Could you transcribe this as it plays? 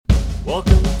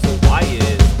Welcome to Why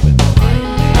Is with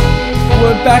Ryan.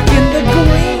 We're back in the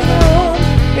green room.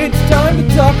 It's time to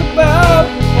talk about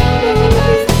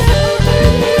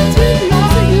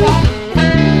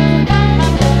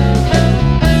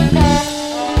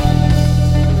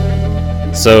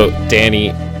So, Danny,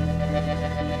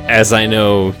 as I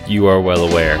know you are well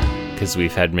aware, because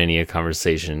we've had many a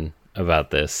conversation about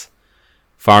this,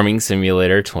 Farming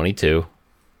Simulator 22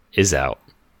 is out.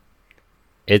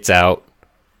 It's out,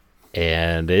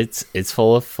 and it's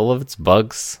full of its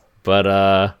bugs, but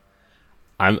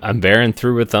I'm bearing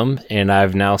through with them, and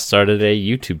I've now started a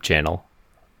YouTube channel.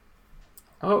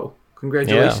 Oh,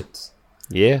 congratulations.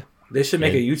 Yeah. They should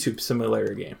make a YouTube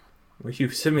simulator game where you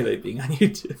simulate being on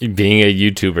YouTube. Being a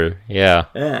YouTuber, yeah.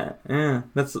 Yeah.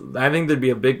 I think there'd be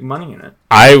a big money in it.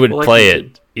 I would Well, play like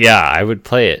it. Yeah, I would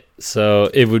play it. So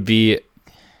it would be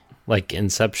like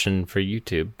Inception for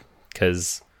YouTube,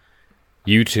 because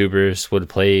YouTubers would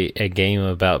play a game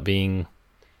about being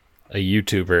a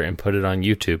YouTuber and put it on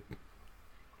YouTube.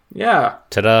 Yeah.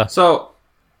 Ta-da. So,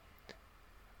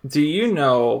 do you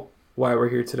know why we're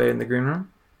here today in the green room?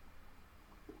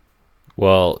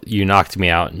 Well, you knocked me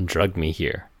out and drugged me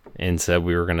here and said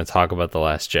we were going to talk about The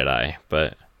Last Jedi,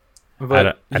 but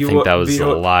I think that was a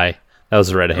lie. That was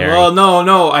a red herring. Well,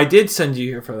 no, I did send you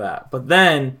here for that. But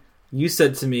then you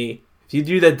said to me, if you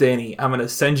do that, Danny, I'm going to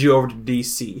send you over to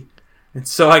DC. And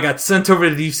so I got sent over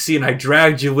to DC and I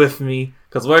dragged you with me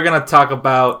because we're going to talk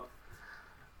about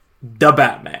the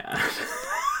Batman.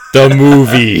 The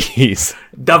movies.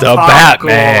 The Batman.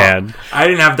 Batman. I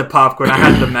didn't have the popcorn. I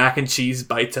had the mac and cheese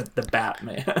bites at the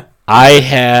Batman. I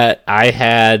had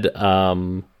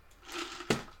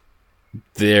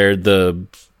the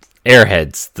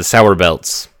Airheads, the sour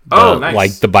belts. Nice.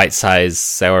 Like the bite-sized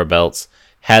sour belts.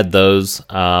 Had those,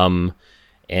 and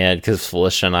because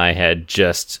Felicia and I had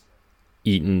just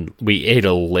we ate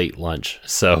a late lunch,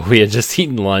 so we had just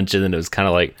eaten lunch, and then it was kind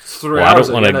of like, I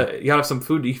don't want to. You gotta have some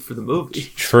food to eat for the movie.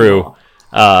 True.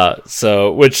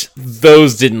 So which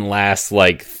those didn't last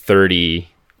like 30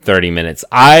 minutes.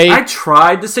 I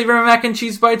tried to savor my mac and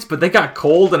cheese bites, but they got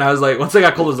cold, and I was like, once they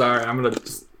got cold, I was like, all right, I'm gonna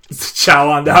just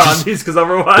chow on down on these because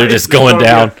otherwise they're just going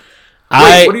down.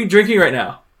 Wait, what are you drinking right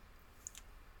now?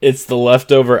 It's the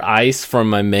leftover ice from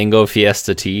my mango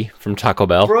fiesta tea from Taco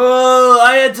Bell. Bro,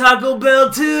 I had Taco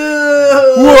Bell too.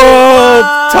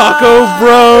 Whoa, Taco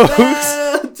Bros.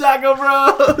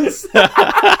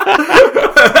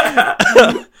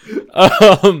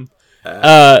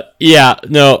 Yeah,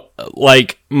 no,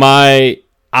 like I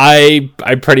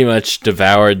pretty much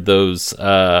devoured those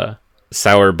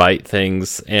sour bite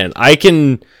things, and I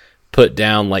can put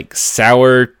down like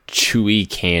sour chewy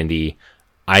candy.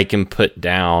 I can put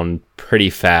down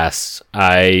pretty fast.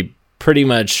 I pretty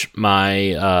much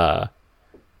my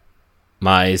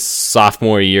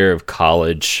sophomore year of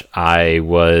college, I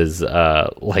was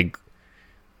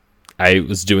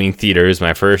doing theater. It was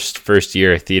my first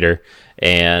year of theater,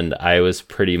 and I was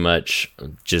pretty much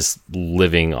just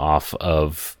living off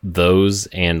of those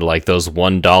and like those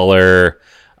 $1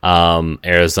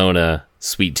 Arizona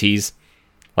sweet teas.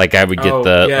 Like I would get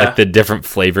the different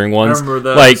flavoring ones. I remember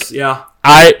those. Like yeah.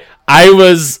 I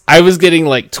was getting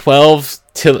like 12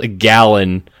 to a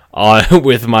gallon on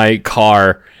with my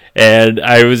car, and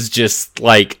I was just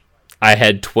like, I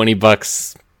had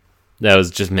 $20 that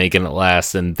was just making it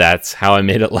last, and that's how I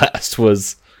made it last,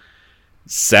 was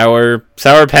Sour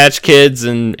Patch Kids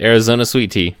and Arizona sweet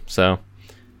tea. So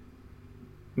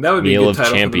that would be Meal a of good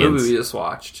title Champions. for the movie we just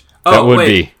watched. That would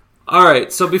be. All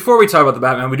right, so before we talk about the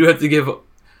Batman, we do have to give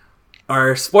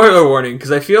our spoiler warning,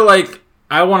 because I feel like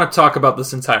I want to talk about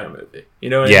this entire movie. You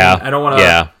know what I mean? I don't want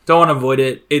to avoid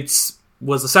it.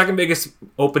 Was the second biggest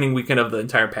opening weekend of the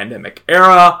entire pandemic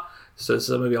era, so this is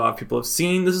a movie a lot of people have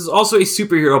seen. This is also a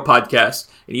superhero podcast,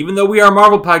 and even though we are a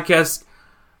Marvel podcast,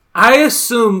 I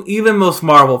assume even most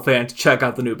Marvel fans check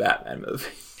out the new Batman movie.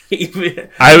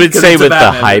 I would say with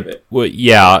the hype,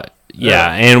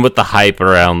 and with the hype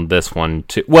around this one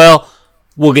too. Well,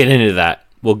 we'll get into that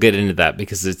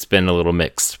because it's been a little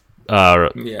mixed on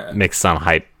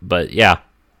hype, but yeah.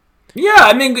 Yeah,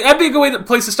 I mean, that'd be a good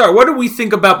place to start. What did we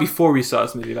think about before we saw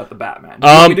this movie about the Batman? Do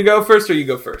you want me to go first, or you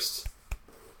go first?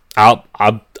 I'll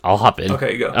hop in.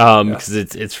 Okay, go. Because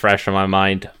it's fresh on my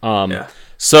mind.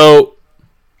 So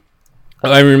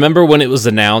I remember when it was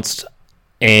announced,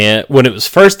 and when it was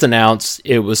first announced,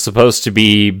 it was supposed to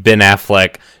be Ben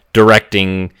Affleck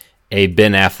directing a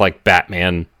Ben Affleck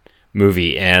Batman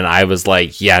movie, and I was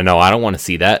like, yeah, no, I don't want to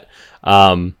see that.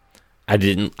 I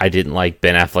didn't like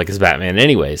Ben Affleck as Batman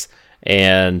anyways.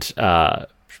 And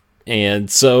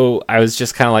so I was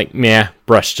just kind of like, meh,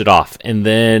 brushed it off. And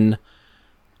then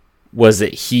was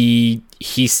it he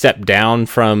stepped down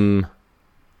from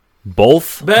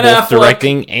both Affleck,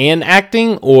 directing and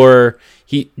acting, or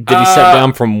he step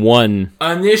down from one?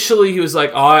 Initially, he was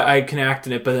like, "Oh, I can act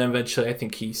in it," but then eventually, I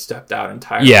think he stepped out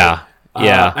entirely. Yeah.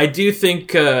 I do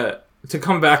think to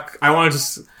come back, I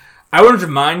wouldn't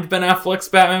mind Ben Affleck's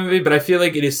Batman movie, but I feel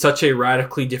like it is such a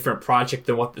radically different project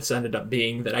than what this ended up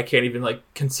being that I can't even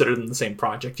consider them the same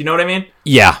project. You know what I mean?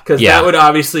 Yeah, because that would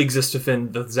obviously exist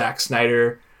within the Zack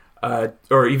Snyder,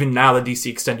 or even now the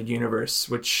DC Extended Universe,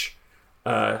 which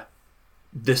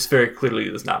this very clearly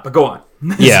does not. But go on.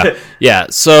 yeah.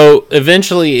 So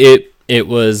eventually, it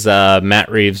was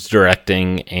Matt Reeves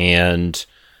directing, and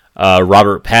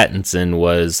Robert Pattinson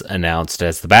was announced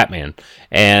as the Batman.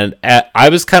 And I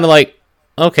was kind of like,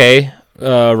 okay,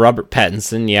 Robert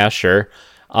Pattinson, yeah, sure.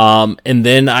 And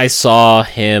then I saw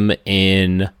him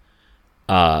in,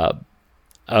 it's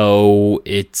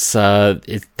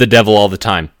The Devil All the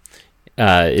Time.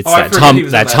 It's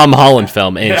that Tom Holland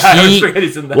film. And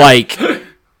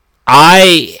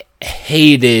I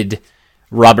hated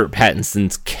Robert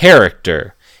Pattinson's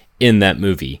character in that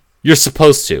movie. You're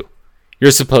supposed to.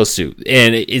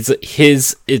 And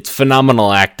it's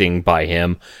phenomenal acting by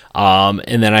him.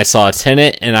 And then I saw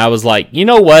Tenet, and I was like, you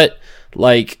know what?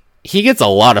 He gets a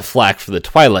lot of flack for the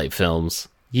Twilight films.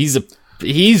 He's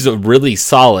a really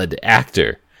solid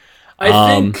actor.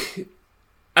 I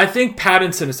think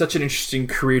Pattinson is such an interesting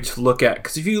career to look at,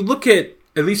 because if you look at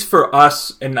least for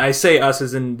us, and I say us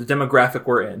as in the demographic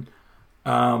we're in,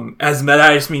 as men,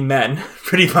 I just mean men,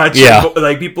 pretty much. Yeah.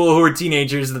 Like people who were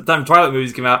teenagers at the time Twilight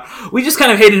movies came out. We just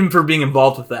kind of hated him for being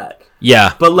involved with that.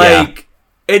 Yeah. But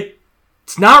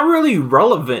it's not really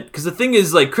relevant, because the thing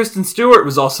is, Kristen Stewart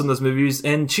was also in those movies,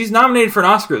 and she's nominated for an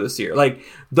Oscar this year.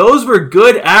 Those were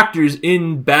good actors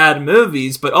in bad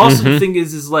movies, but also the thing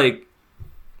is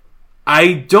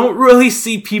I don't really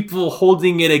see people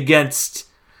holding it against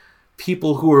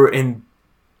people who are in,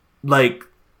 I'm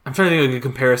trying to think of a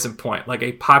comparison point,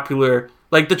 a popular,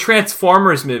 the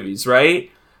Transformers movies, right?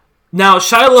 Now,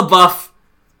 Shia LaBeouf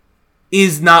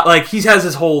is not, he has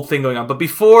his whole thing going on, but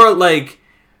before,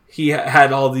 he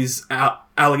had all these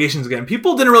allegations against him,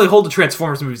 people didn't really hold the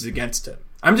Transformers movies against him.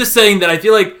 I'm just saying that I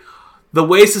feel like the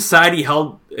way society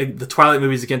held the Twilight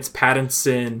movies against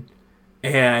Pattinson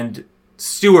and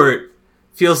Stewart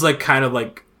feels and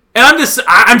I'm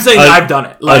saying that I've done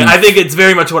it. I think it's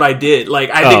very much what I did.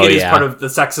 I think it is part of the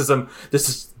sexism. This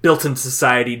is built in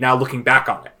society now looking back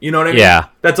on it. You know what I mean? Yeah.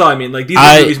 That's all I mean. These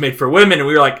are movies made for women, and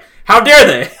we were like, how dare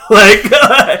they?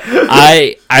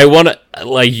 I want to,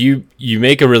 you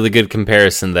make a really good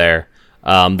comparison there,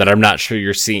 that I'm not sure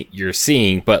you're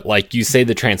seeing, but you say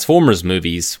the Transformers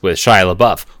movies with Shia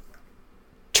LaBeouf.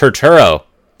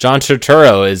 John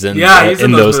Turturro is in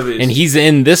those movies. And he's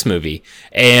in this movie.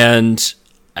 And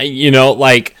I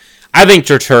think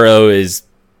Turturro is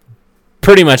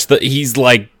pretty much he's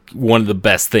one of the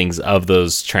best things of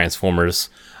those Transformers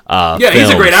films. He's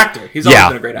a great actor. He's always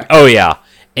been a great actor. Oh yeah.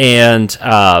 And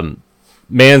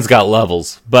man's got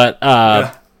levels. But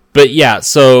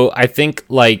so I think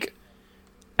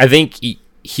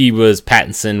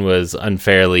Pattinson was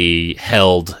unfairly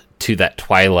held to that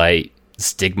Twilight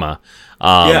stigma.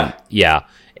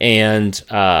 And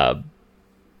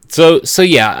so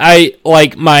yeah,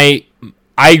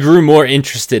 I grew more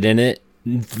interested in it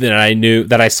than I knew,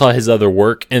 that I saw his other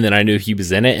work, and then I knew he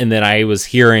was in it, and then I was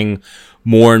hearing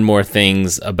more and more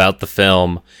things about the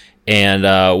film. And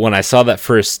when I saw that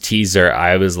first teaser,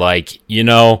 I was like,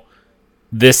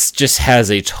 this just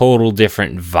has a total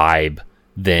different vibe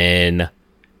than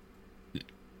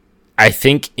I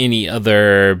think any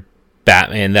other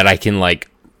Batman that I can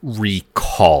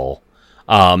recall.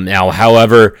 Now,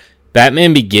 however,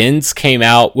 Batman Begins came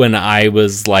out when I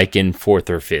was in 4th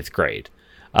or 5th grade.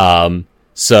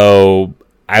 So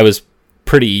I was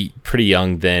pretty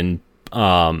young then,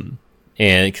 and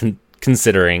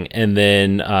considering. And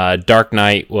then Dark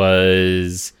Knight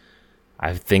was,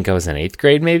 I think I was in 8th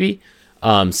grade, maybe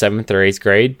 7th or 8th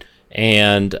grade,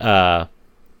 and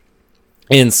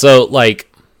so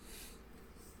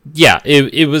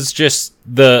it was just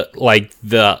the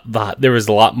there was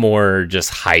a lot more just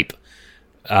hype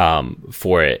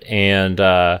for it. And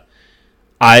now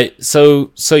I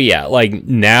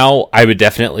would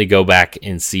definitely go back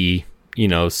and see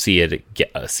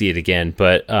it again.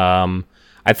 But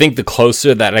I think the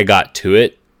closer that I got to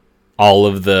it, all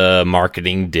of the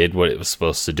marketing did what it was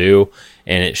supposed to do,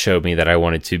 and it showed me that I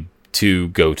wanted to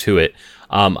go to it.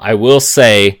 I will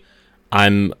say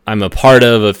I'm a part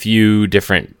of a few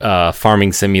different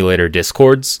farming simulator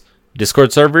Discord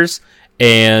servers,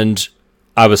 and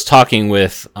I was talking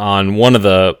on one of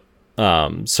the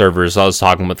servers. I was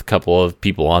talking with a couple of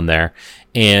people on there,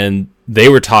 and they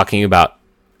were talking about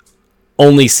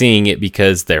only seeing it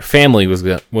because their family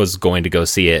was going to go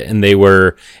see it, and they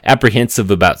were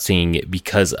apprehensive about seeing it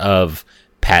because of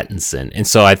Pattinson. And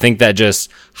so I think that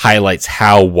just highlights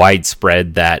how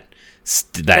widespread that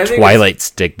Twilight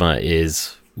stigma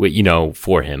is,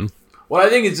 for him. What I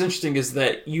think is interesting is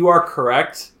that you are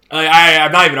correct.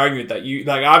 I'm not even arguing with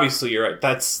that. Obviously you're right.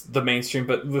 That's the mainstream.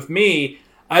 But with me,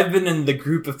 I've been in the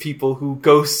group of people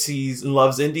who sees and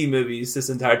loves indie movies this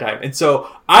entire time. And so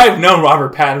I've known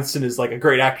Robert Pattinson is like a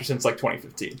great actor since like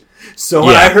 2015. So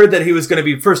when I heard that he was going to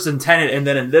be first in Tenet and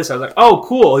then in this, I was like, oh,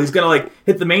 cool. He's going to like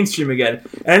hit the mainstream again.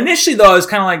 And initially though, I was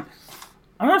kind of like,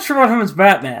 I'm not sure about him as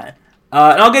Batman.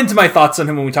 And I'll get into my thoughts on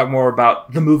him when we talk more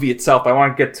about the movie itself. I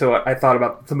want to get to what I thought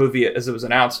about the movie as it was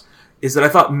announced. Is that I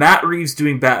thought Matt Reeves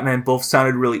doing Batman both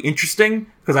sounded really interesting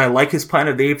because I like his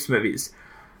Planet of the Apes movies.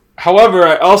 However,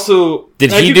 I also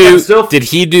did he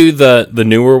do the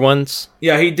newer ones?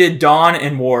 Yeah, he did Dawn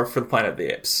and War for the Planet of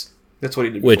the Apes. That's what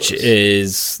he did. Which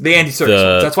is the Andy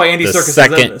Serkis ones. That's why Andy Serkis is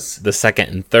in this. The second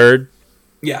and third.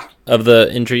 Yeah. Of the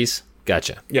entries.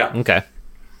 Gotcha. Yeah. Okay.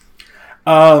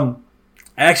 I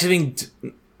actually think.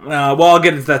 I'll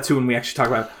get into that too when we actually talk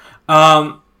about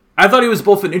it. I thought he was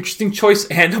both an interesting choice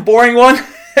and a boring one,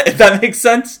 if that makes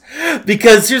sense.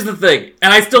 Because here's the thing,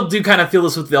 and I still do kind of feel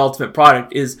this with the Ultimate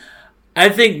Product, is I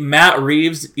think Matt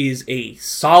Reeves is a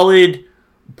solid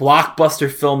blockbuster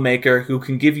filmmaker who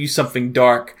can give you something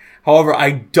dark. However,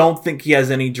 I don't think he has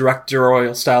any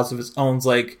directorial styles of his own,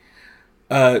 like,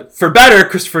 for better,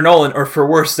 Christopher Nolan, or for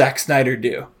worse, Zack Snyder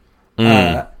do.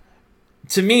 To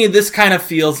me, this kind of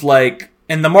feels like,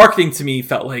 and the marketing to me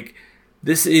felt like,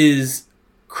 this is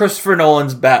Christopher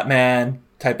Nolan's Batman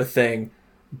type of thing,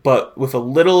 but with a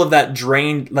little of that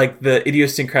drained, like the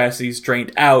idiosyncrasies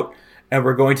drained out, and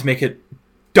we're going to make it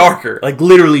darker, like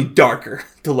literally darker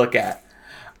to look at.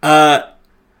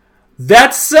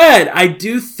 That said, I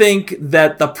do think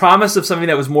that the promise of something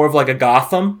that was more of like a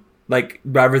Gotham, like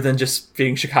rather than just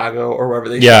being Chicago or wherever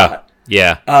they shot.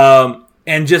 Yeah.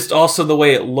 And just also the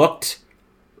way it looked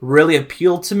really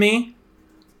appealed to me.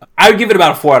 I would give it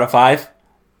about a 4 out of 5.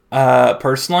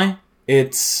 Personally,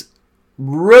 it's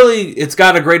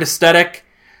got a great aesthetic.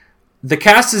 The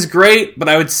cast is great, but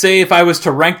I would say if I was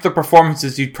to rank the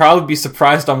performances, you'd probably be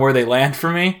surprised on where they land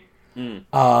for me. And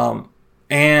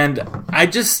I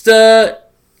just, I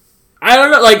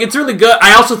don't know, like, it's really good.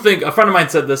 I also think, a friend of mine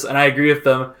said this, and I agree with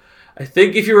them. I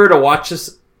think if you were to watch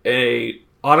this, a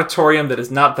auditorium that is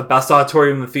not the best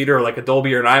auditorium in the theater, like a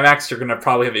Dolby or an IMAX, you're going to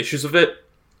probably have issues with it,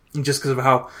 just because of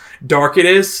how dark it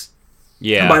is.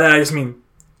 Yeah. And by that I just mean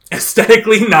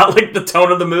aesthetically, not like the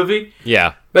tone of the movie.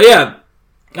 Yeah. But yeah,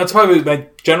 that's probably my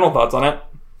general thoughts on it.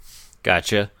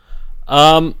 Gotcha.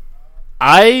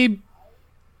 I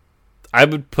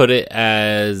would put it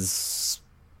as,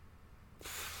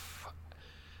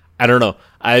 I don't know.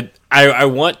 I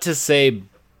want to say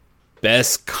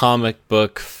best comic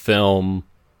book film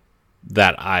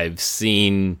that I've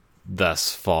seen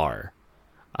thus far.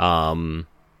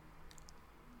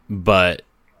 But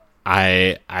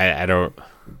I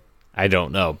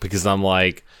don't know, because I'm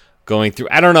like going through,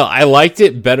 I don't know, I liked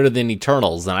it better than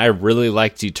Eternals, and I really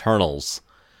liked Eternals.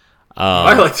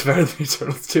 I liked it better than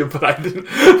Eternals too, but I didn't.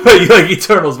 But you like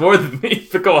Eternals more than me.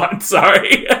 But go on,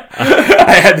 sorry.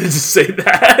 I had to just say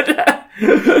that.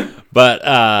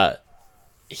 But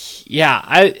yeah,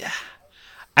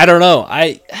 I don't know.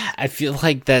 I feel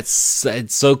like it's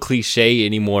so cliche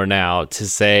anymore now to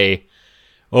say,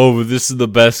 oh, this is the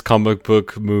best comic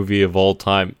book movie of all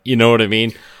time. You know what I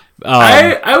mean?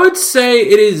 I would say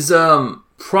it is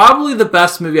probably the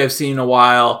best movie I've seen in a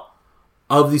while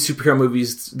of these superhero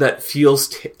movies that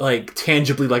feels like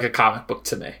tangibly like a comic book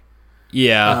to me.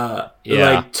 Yeah.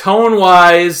 Like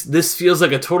tone-wise, this feels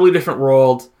like a totally different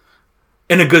world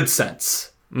in a good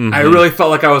sense. Mm-hmm. I really felt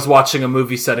like I was watching a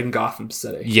movie set in Gotham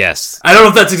City. Yes. I don't know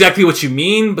if that's exactly what you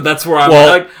mean, but that's where I'm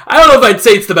like, I don't know if I'd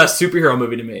say it's the best superhero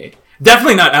movie to me.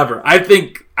 Definitely not ever. I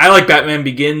think I like Batman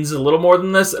Begins a little more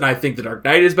than this, and I think The Dark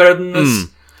Knight is better than this,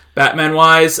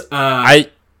 Batman-wise. I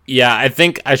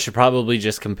think I should probably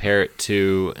just compare it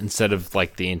to, instead of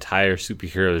like the entire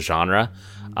superhero genre,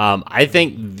 I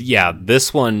think,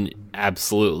 this one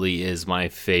absolutely is my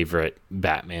favorite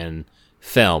Batman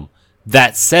film.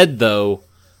 That said, though,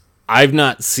 I've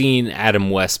not seen Adam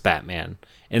West Batman,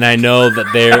 and I know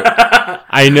that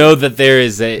there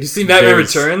is a. You seen Batman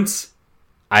Returns?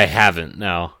 I haven't.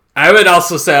 No. I would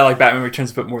also say I like Batman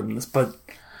Returns a bit more than this, but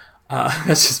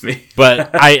that's just me.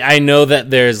 But I know that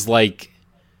there's like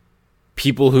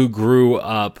people who grew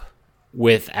up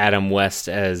with Adam West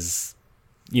as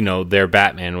their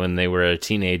Batman when they were a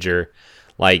teenager,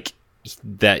 like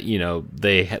that,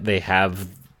 they have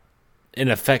an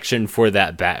affection for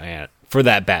that Batman.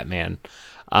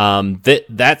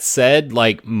 That said,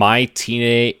 like my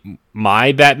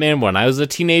Batman when I was a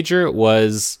teenager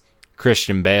was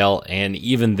Christian Bale, and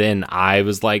even then I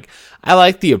was like, I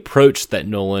like the approach that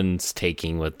Nolan's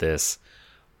taking with this,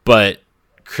 but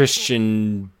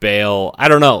Christian Bale, I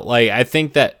don't know, like I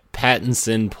think that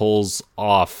Pattinson pulls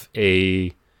off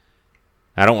I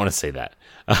don't want to say that.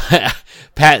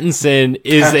 Pattinson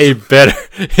is a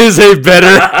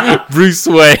better Bruce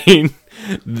Wayne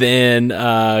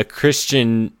than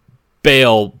Christian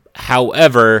Bale.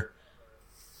 However,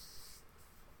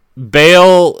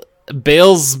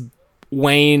 Bale's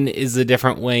Wayne is a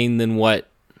different Wayne than what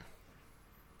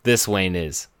this Wayne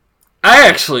is. I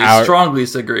actually strongly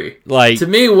disagree. Like, to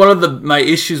me, one of my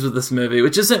issues with this movie,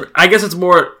 which isn't, I guess it's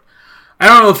more, I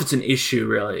don't know if it's an issue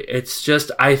really. It's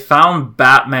just I found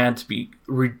Batman to be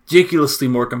ridiculously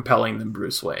more compelling than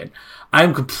Bruce Wayne.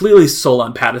 I'm completely sold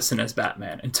on Pattinson as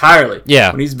Batman entirely.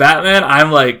 Yeah, when he's Batman,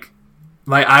 I'm like,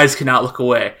 my eyes cannot look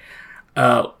away.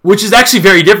 Which is actually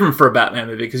very different for a Batman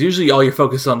movie, because usually all your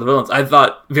focus is on the villains. I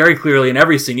thought very clearly in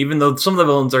every scene, even though some of the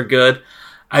villains are good,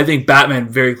 I think Batman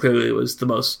very clearly was the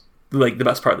best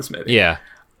part of this movie. Yeah.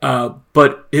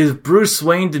 But his Bruce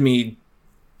Wayne to me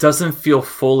doesn't feel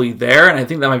fully there, and I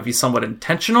think that might be somewhat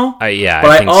intentional. But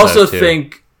I also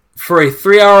think for a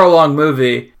 3-hour-long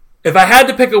movie, if I had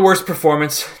to pick a worst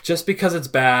performance, just because it's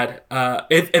bad,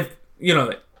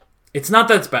 it's not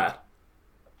that it's bad.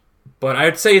 But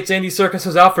I'd say it's Andy Serkis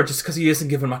as Alfred, just because he isn't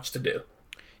given much to do.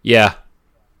 Yeah.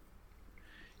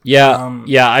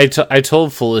 I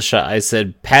told Felicia, I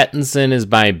said Pattinson is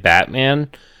my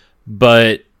Batman,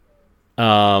 but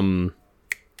I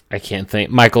can't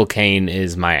think. Michael Caine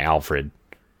is my Alfred.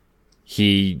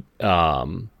 He's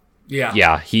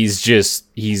just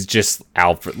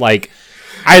Alfred. Like,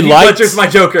 Heath Ledger's my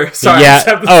Joker. Sorry,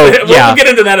 we'll get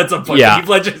into that at some point. Yeah, Heath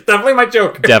Ledger's definitely my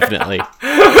Joker. Definitely.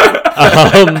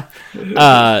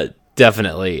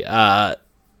 Definitely.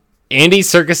 Andy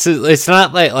Serkis.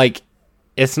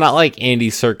 It's not like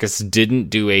Andy Serkis didn't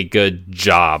do a good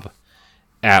job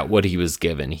at what he was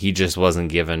given. He just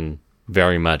wasn't given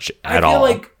very much at all.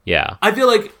 I feel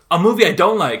like a movie I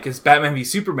don't like is Batman v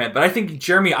Superman, but I think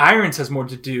Jeremy Irons has more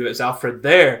to do as Alfred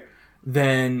there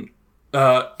than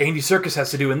Andy Serkis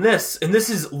has to do in this. And this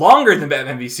is longer than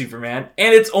Batman v Superman,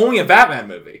 and it's only a Batman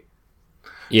movie.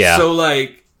 Yeah. So,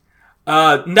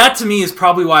 that to me is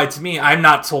probably why, I'm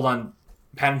not sold on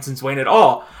Pattinson's Wayne at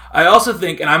all. I also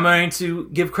think, and I'm going to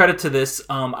give credit to this,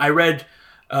 I read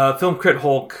Film Crit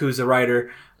Hulk, who's a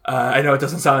writer. I know it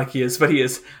doesn't sound like he is, but he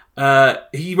is.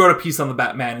 He wrote a piece on the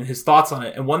Batman and his thoughts on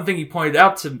it. And one thing he pointed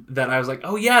out to that I was like,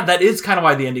 oh yeah, that is kind of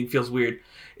why the ending feels weird,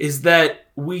 is that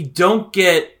we don't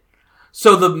get...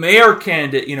 So the mayor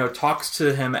candidate, talks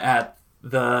to him at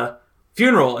the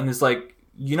funeral and is like,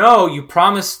 you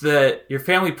promised that your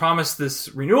family promised this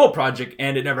renewal project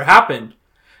and it never happened.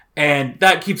 And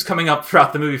that keeps coming up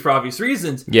throughout the movie for obvious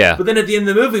reasons. Yeah. But then at the end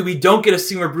of the movie, we don't get a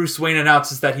scene where Bruce Wayne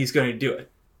announces that he's going to do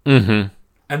it. Mm-hmm.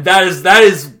 And that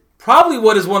is probably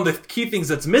what is one of the key things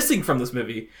that's missing from this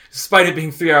movie, despite it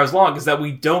being 3 hours long, is that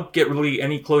we don't get really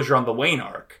any closure on the Wayne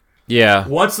arc. Yeah.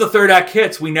 Once the third act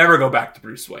hits, we never go back to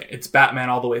Bruce Wayne. It's Batman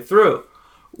all the way through.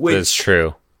 That's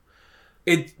true.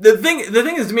 The thing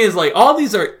is, to me, is all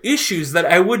these are issues that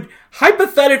I would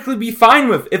hypothetically be fine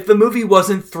with if the movie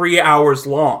wasn't 3 hours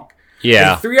long.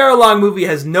 Yeah. A 3 hour long movie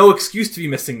has no excuse to be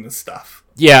missing this stuff.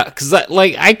 Yeah, because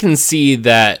I can see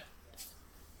that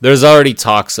there's already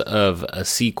talks of a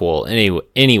sequel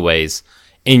anyways,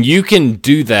 and you can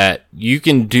do that. You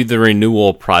can do the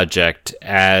renewal project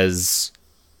as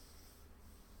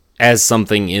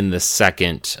something in the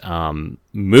second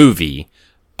movie.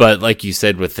 But like you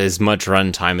said, with as much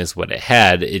runtime as what it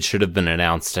had, it should have been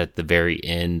announced at the very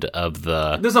end of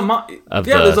the. There's a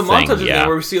montage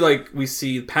where we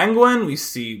see Penguin, we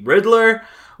see Riddler,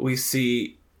 we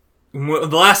see the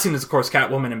last scene is of course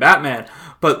Catwoman and Batman,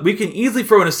 but we can easily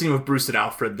throw in a scene with Bruce and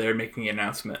Alfred there making an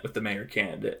announcement with the mayor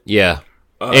candidate. Yeah,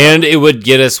 and it would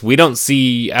get us. I don't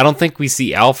think we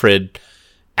see Alfred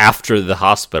after the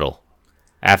hospital.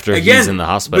 He's in the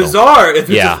hospital. Bizarre.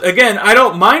 Again, I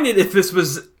don't mind it if this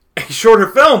was a shorter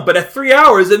film, but at 3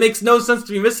 hours, it makes no sense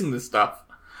to be missing this stuff.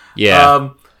 Yeah.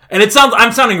 And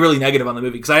I'm sounding really negative on the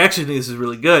movie because I actually think this is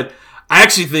really good. I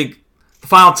actually think the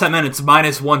final 10 minutes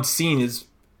minus one scene is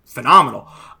phenomenal.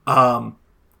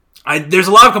 There's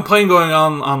a lot of complaining going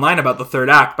on online about the third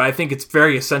act, but I think it's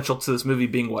very essential to this movie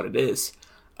being what it is,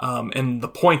 and the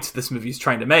point this movie is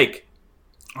trying to make.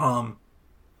 I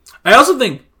also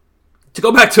think to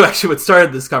go back to actually what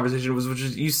started this conversation which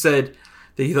is you said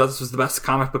that you thought this was the best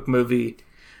comic book movie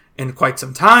in quite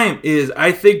some time.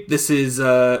 I think this is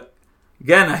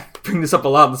again, I bring this up a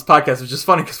lot in this podcast, which is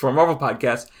funny because for a Marvel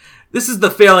podcast, this is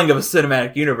the failing of a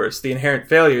cinematic universe. The inherent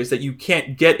failure is that you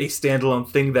can't get a standalone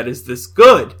thing that is this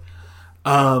good.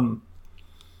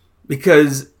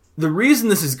 Because the reason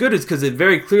this is good is because it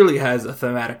very clearly has a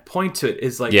thematic point to it,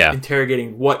 is like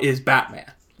interrogating what is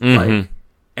Batman. Like,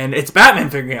 and it's Batman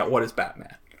figuring out what is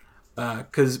Batman.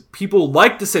 Because people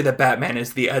like to say that Batman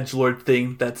is the edgelord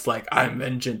thing that's like, I'm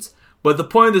vengeance. But the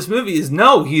point of this movie is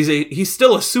no, he's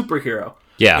still a superhero.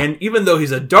 Yeah. And even though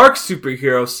he's a dark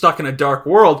superhero stuck in a dark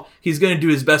world, he's going to do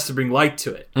his best to bring light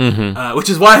to it. Which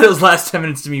is why those last 10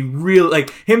 minutes to me really,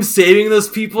 like, him saving those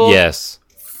people. Yes.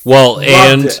 Well,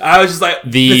 and it. I was just like,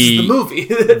 this is the movie.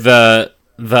 the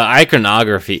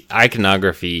iconography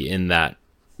in that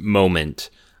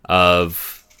moment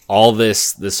of all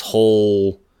this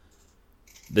whole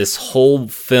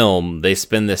film, they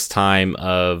spend this time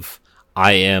of,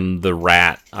 I am the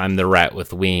rat, I'm the rat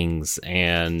with wings,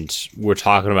 and we're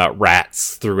talking about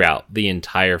rats throughout the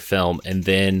entire film, and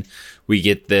then we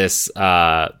get this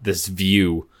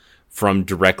view from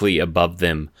directly above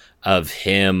them of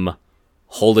him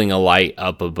holding a light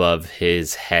up above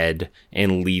his head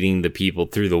and leading the people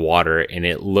through the water, and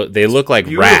they look like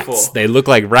beautiful rats. They look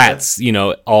like rats, you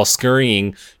know, all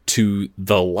scurrying to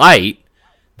the light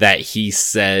that he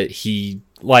said he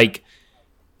like.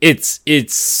 It's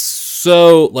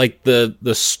so like the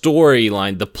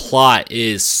storyline, the plot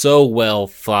is so well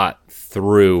thought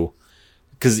through,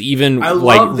 because even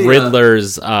like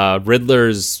Riddler's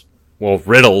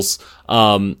Riddles,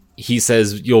 he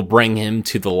says you'll bring him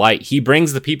to the light. He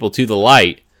brings the people to the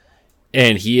light,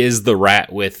 and he is the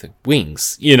rat with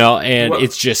wings, you know. And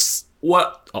it's just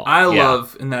what I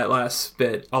love in that last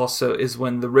bit also is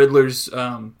when the Riddler's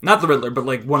not the Riddler, but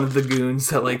like one of the goons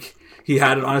that like he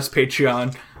had it on his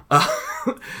Patreon.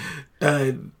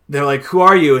 They're like, who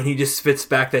are you? And he just spits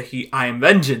back that I am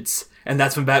vengeance. And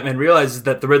that's when Batman realizes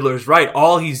that the Riddler is right.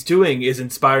 All he's doing is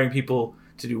inspiring people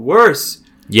to do worse.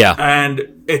 Yeah.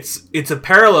 And it's a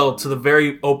parallel to the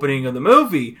very opening of the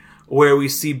movie where we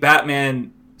see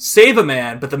Batman save a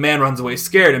man, but the man runs away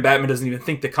scared and Batman doesn't even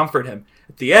think to comfort him.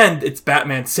 At the end, it's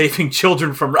Batman saving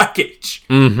children from wreckage.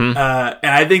 And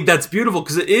I think that's beautiful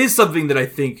because it is something that I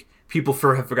think people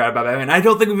have forgot about Batman. I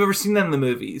don't think we've ever seen that in the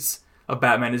movies of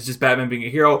Batman. It's just Batman being a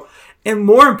hero. And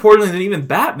more importantly than even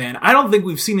Batman, I don't think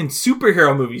we've seen in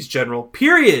superhero movies general,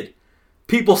 period,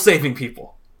 people saving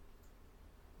people.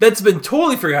 That's been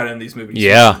totally forgotten in these movies.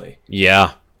 Yeah. Recently.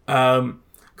 Yeah. Because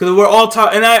we're all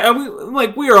talking, and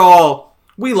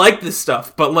we like this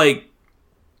stuff, but like,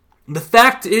 the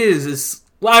fact is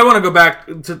I want to go back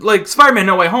to like Spider-Man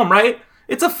No Way Home, right?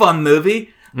 It's a fun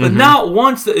movie. But not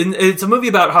once, it's a movie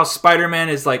about how Spider-Man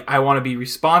is like, I want to be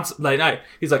responsible.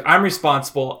 He's like, I'm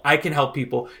responsible. I can help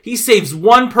people. He saves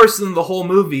one person in the whole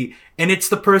movie, and it's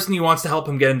the person he wants to help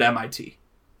him get into MIT.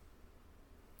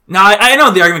 Now, I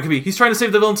know the argument could be, he's trying to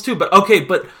save the villains too, but okay,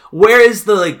 but where is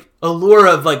the like allure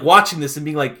of like watching this and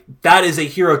being like, that is a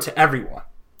hero to everyone?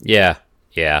 Yeah.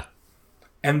 Yeah.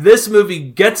 And this movie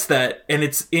gets that, and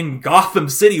it's in Gotham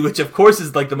City, which of course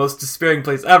is like the most despairing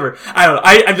place ever. I don't know.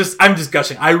 I'm just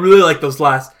gushing. I really like those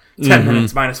last 10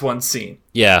 minutes minus one scene.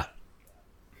 Yeah.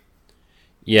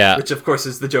 Yeah. Which of course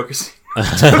is the Joker scene.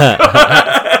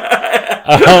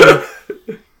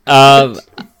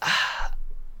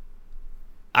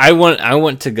 I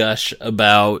want to gush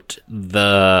about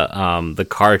the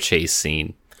car chase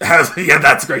scene. Yeah,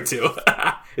 that's great too.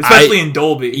 Especially in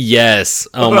Dolby. Yes.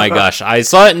 Oh my gosh. I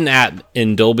saw it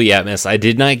in Dolby Atmos. I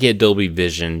did not get Dolby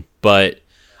Vision, but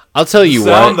I'll tell you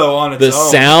what.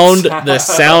 The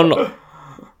sound.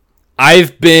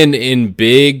 I've been in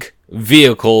big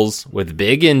vehicles with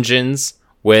big engines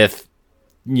with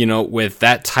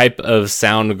that type of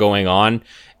sound going on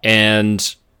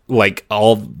and like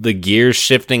all the gears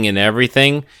shifting and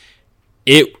everything.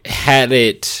 It had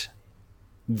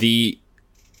the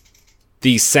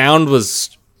sound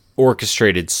was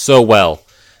orchestrated so well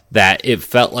that it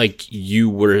felt like you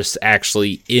were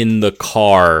actually in the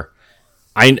car.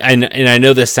 And I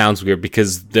know this sounds weird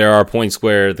because there are points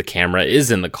where the camera is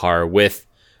in the car with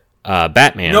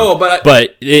Batman. No,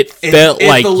 but it felt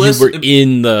like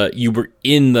you were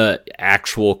in the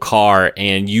actual car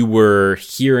and you were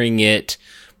hearing it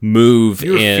move.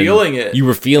 You were feeling it. You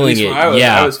were feeling it.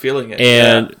 I was feeling it.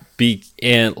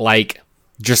 And like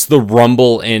just the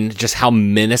rumble and just how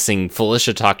menacing.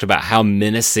 Felicia talked about how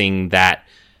menacing that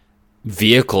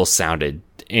vehicle sounded.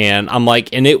 And I'm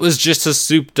like, and it was just a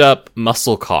souped up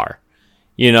muscle car.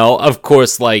 Of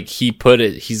course, like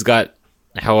he's got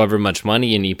however much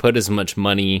money, and he put as much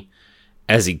money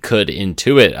as he could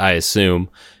into it, I assume.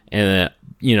 And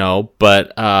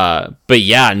but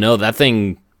yeah, no, that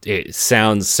thing, it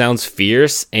sounds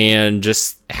fierce, and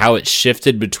just how it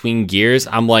shifted between gears,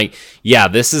 I'm like, yeah,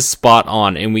 this is spot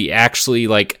on. And we actually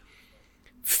like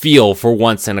feel for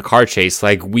once in a car chase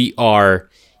like we are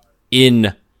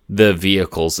in the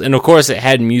vehicles. And of course it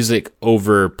had music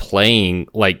playing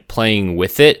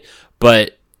with it,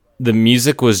 but the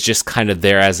music was just kind of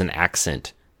there as an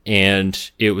accent,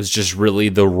 and it was just really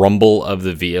the rumble of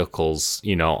the vehicles,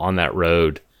 on that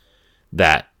road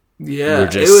that were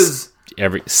just, it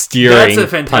was steering, that's a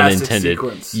fantastic pun intended.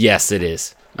 Sequence. Yes, it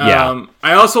is. Yeah.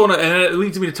 I also want to, and it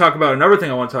leads me to talk about another thing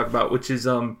I want to talk about, which is,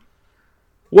 I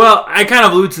kind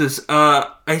of allude to this.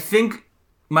 I think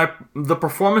the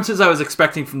performances I was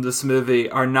expecting from this movie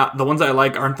are not the ones I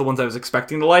like, aren't the ones I was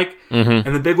expecting to like. Mm-hmm.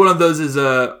 And the big one of those is,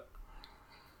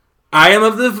 I am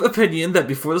of the opinion that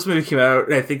before this movie came out,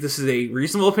 and I think this is a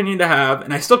reasonable opinion to have,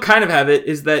 and I still kind of have it,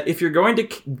 is that if you're going to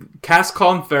cast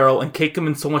Colin Farrell and cake him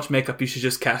in so much makeup, you should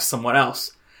just cast someone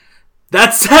else.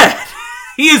 That said,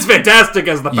 he is fantastic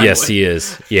as the Penguin. Yes, he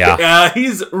is. Yeah.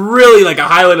 He's really like a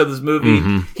highlight of this movie.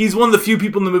 Mm-hmm. He's one of the few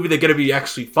people in the movie that get to be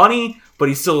actually funny, but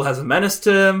he still has a menace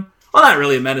to him. Well, not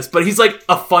really a menace, but he's like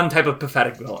a fun type of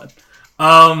pathetic villain.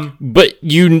 But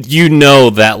you know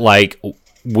that, like,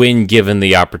 when given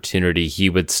the opportunity, he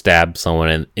would stab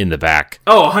someone in the back.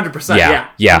 Oh, 100%. Yeah.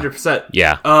 100%.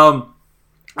 Yeah.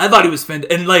 I thought he was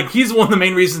and like, he's one of the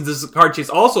main reasons this car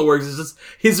chase also works, is just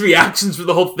his reactions for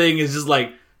the whole thing is just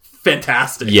like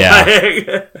fantastic.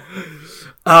 Yeah.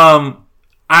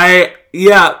 My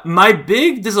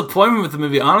big disappointment with the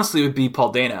movie, honestly, would be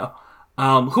Paul Dano,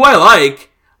 who I like,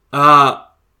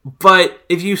 but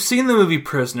if you've seen the movie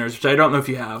Prisoners, which I don't know if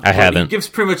you have, I haven't. He gives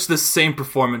pretty much the same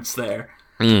performance there.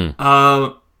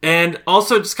 Mm. And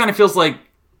also it just kind of feels like,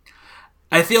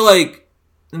 I feel like,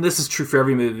 and this is true for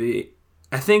every movie,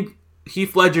 I think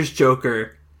Heath Ledger's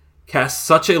Joker casts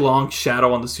such a long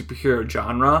shadow on the superhero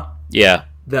genre. Yeah.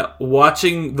 That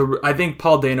watching I think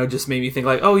Paul Dano just made me think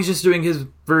like, oh, he's just doing his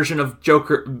version of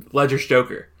Ledger's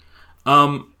Joker.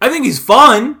 I think he's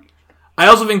fun. I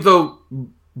also think, though,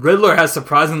 Riddler has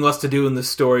surprisingly less to do in this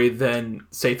story than,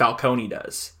 say, Falcone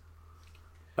does.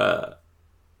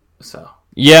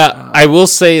 Yeah, I will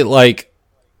say, like,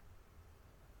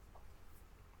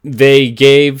 they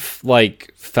gave,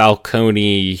 like,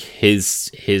 Falcone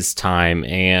his time,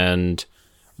 and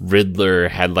Riddler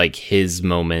had, like, his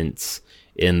moments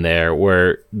in there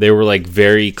where they were, like,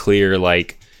 very clear,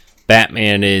 like,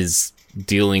 Batman is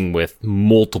dealing with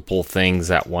multiple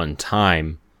things at one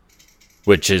time,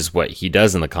 which is what he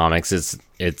does in the comics.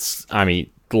 It's I mean,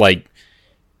 like,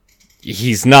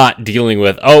 he's not dealing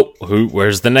with,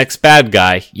 where's the next bad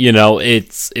guy?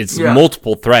 It's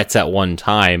multiple threats at one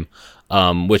time,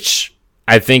 which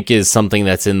I think is something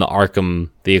that's in the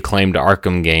acclaimed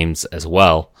Arkham games as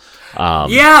well.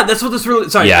 That's what this really.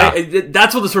 Sorry,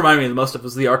 that's what this reminded me the most of,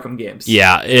 was the Arkham games.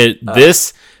 Yeah,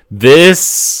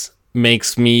 this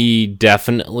makes me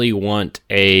definitely want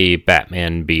a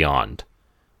Batman Beyond.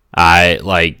 I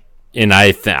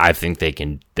think they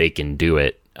can do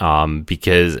it.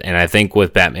 Because I think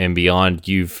with Batman Beyond,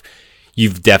 you've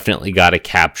definitely got to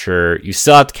capture. You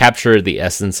still have to capture the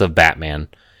essence of Batman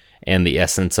and the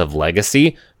essence of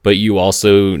Legacy, but you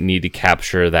also need to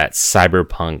capture that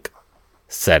cyberpunk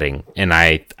setting, and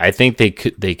I think they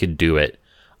could do it.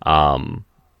 After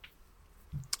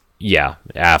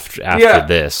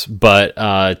this,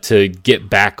 but to get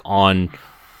back on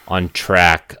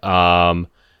track,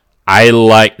 I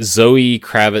like Zoe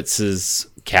Kravitz's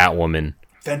Catwoman.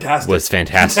 Fantastic. Was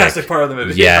fantastic. Fantastic part of the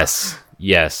movie. Yes.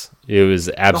 It was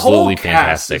absolutely fantastic. The whole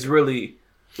cast is really,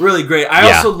 really great.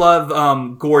 I also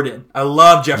love Gordon. I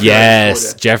love Jeffrey Wright as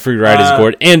Gordon. Jeffrey Wright as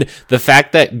Gordon. And the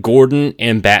fact that Gordon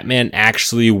and Batman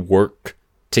actually work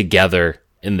together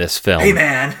in this film. Hey,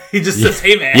 man. He just says,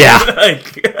 hey, man. Yeah.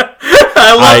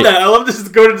 I love that. I love this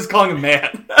Gordon just calling him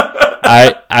man.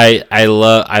 I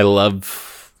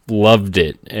loved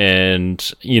it.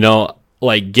 And,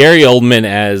 like, Gary Oldman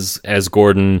as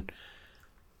Gordon,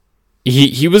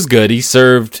 he was good. He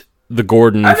served the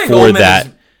Gordon for Oldman that.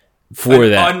 For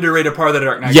that underrated part of the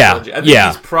Dark Knight trilogy. I think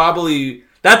he's probably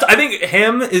I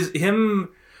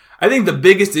think the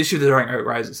biggest issue of The Dark Knight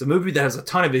Rises, a movie that has a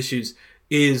ton of issues,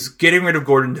 is getting rid of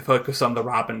Gordon to focus on the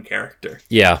Robin character.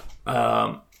 Yeah.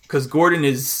 Because Gordon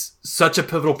is such a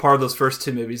pivotal part of those first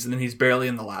two movies, and then he's barely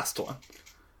in the last one.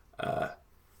 I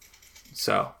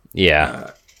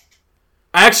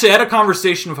actually had a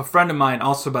conversation with a friend of mine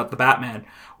also about the Batman,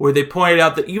 where they pointed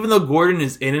out that even though Gordon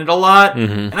is in it a lot,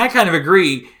 and I kind of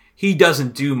agree, he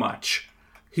doesn't do much.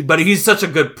 but he's such a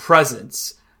good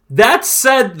presence. That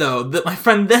said, though, that my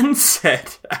friend then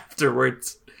said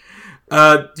afterwards,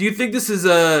 do you think this is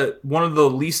one of the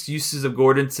least uses of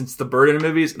Gordon since the Burton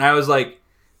movies? And I was like,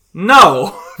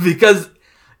 no, because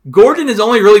Gordon has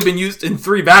only really been used in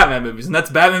 3 Batman movies, and that's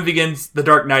Batman Begins, The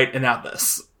Dark Knight, and now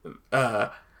this.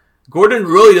 Gordon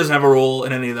really doesn't have a role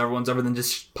in any of the other ones other than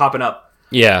just popping up.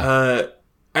 Yeah.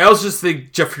 I also just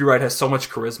think Jeffrey Wright has so much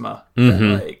charisma. That,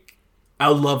 like, I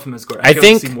love him as Gordon. I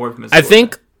think, see more of him as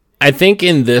Gordon. I think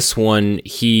in this one,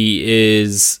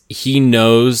 he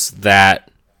knows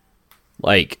that,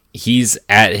 like, he's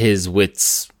at his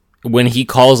wits. When he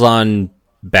calls on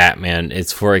Batman,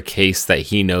 it's for a case that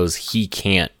he knows he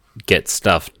can't get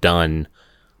stuff done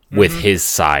with his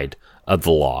side of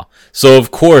the law. So,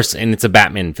 of course, and it's a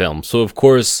Batman film, so, of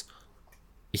course,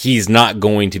 he's not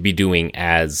going to be doing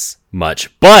as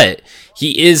much. But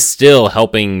he is still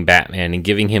helping Batman and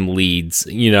giving him leads,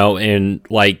 and,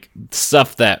 like,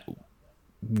 stuff that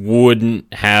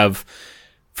wouldn't have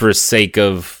for sake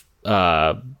of,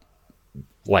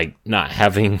 like, not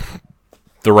having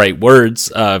the right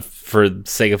words, for the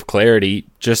sake of clarity,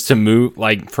 just to move,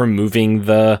 like, for moving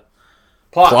the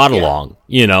plot along,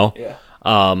 Yeah.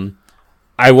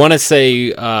 I want to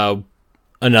say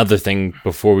another thing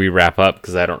before we wrap up,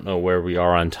 because I don't know where we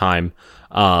are on time.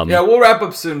 We'll wrap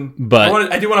up soon.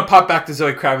 But I do want to pop back to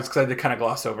Zoe Kravitz because I did kind of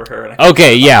gloss over her. And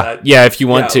okay, yeah, if you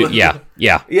want to, yeah.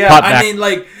 I mean,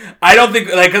 like, I don't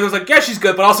think, like, because I was like, yeah, she's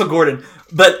good, but also Gordon.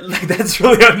 But, like, that's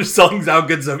really underselling how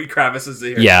good Zoe Kravitz is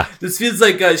here. Yeah. This feels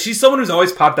like she's someone who's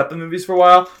always popped up in movies for a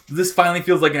while. This finally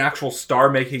feels like an actual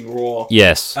star-making role.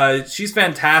 Yes. She's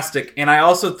fantastic, and I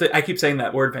also I keep saying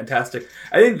that word, fantastic.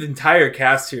 I think the entire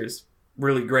cast here is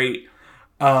really great.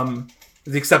 With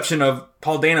the exception of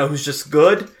Paul Dano, who's just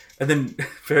good, and then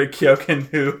Barry Keoghan,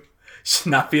 who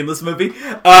should not be in this movie.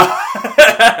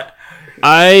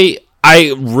 I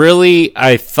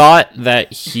thought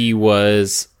that he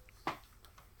was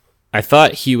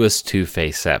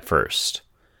Two-Face at first.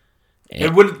 I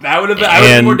would have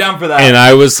been more down for that. And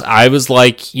I was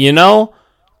like,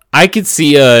 I could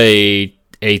see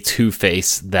a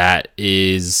Two-Face that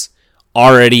is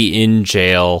already in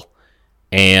jail,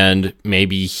 and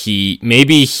maybe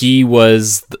he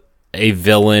was a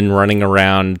villain running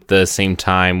around the same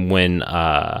time when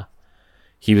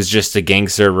he was just a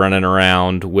gangster running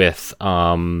around with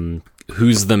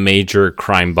who's the major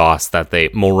crime boss that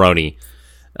Mulroney.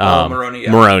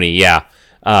 Maroni, yeah.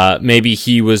 Maybe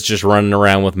he was just running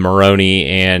around with Maroni,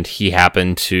 and he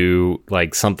happened to,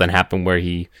 like, something happened where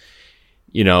he,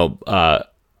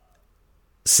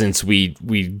 since we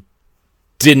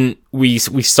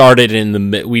started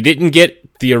we didn't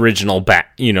get the original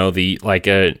the, like,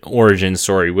 an origin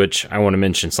story, which I want to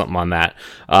mention something on that.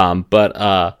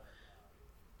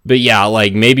 But yeah,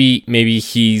 like, maybe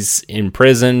he's in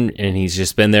prison and he's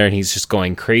just been there and he's just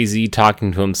going crazy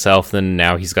talking to himself. Then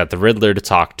now he's got the Riddler to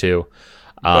talk to.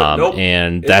 Nope,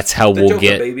 and that's how we'll Joker,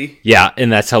 get, baby. Yeah.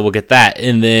 And that's how we'll get that.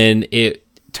 And then it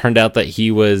turned out that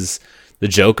he was the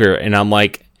Joker. And I'm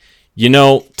like,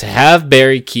 to have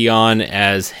Barry Keoghan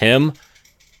as him,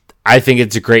 I think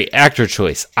it's a great actor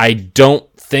choice. I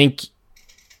don't think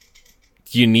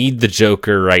you need the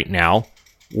Joker right now.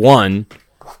 1,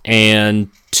 and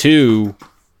 2,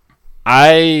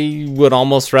 I would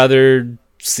almost rather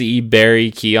see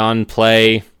Barry Keoghan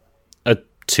play a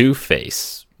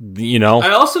Two-Face.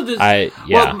 I also just,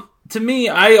 well, to me,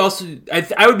 I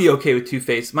would be okay with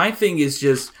Two-Face. My thing is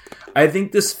just, I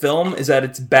think this film is at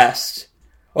its best.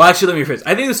 Well, actually, let me rephrase.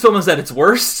 I think this film is at its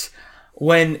worst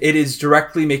when it is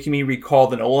directly making me recall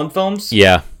the Nolan films.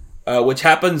 Yeah. Which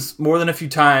happens more than a few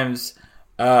times.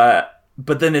 But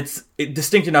then it's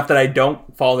distinct enough that I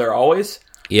don't fall there always.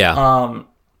 Yeah.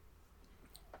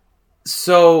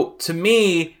 So, to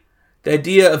me, the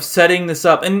idea of setting this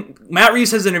up, and Matt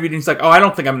Reeves has interviewed and he's like, I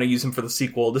don't think I'm going to use him for the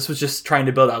sequel. This was just trying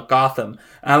to build out Gotham.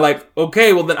 And I'm like,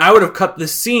 okay, well then I would have cut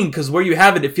this scene because where you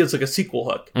have it, it feels like a sequel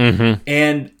hook. Mm-hmm.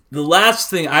 And the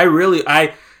last thing I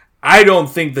don't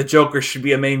think the Joker should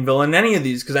be a main villain in any of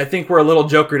these because I think we're a little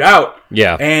Jokered out.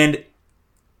 Yeah. And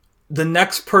the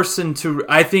next person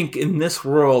I think in this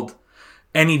world,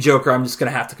 any Joker, I'm just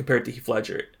going to have to compare it to Heath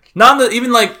Ledger. Not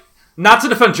to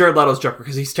defend Jared Leto's Joker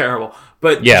because he's terrible,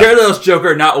 but Jared Leto's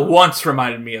Joker not once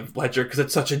reminded me of Ledger because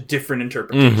it's such a different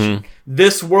interpretation. Mm-hmm.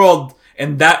 This world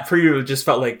and that for you just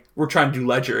felt like we're trying to do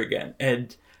Ledger again.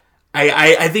 And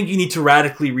I think you need to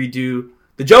radically redo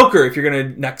the Joker if you're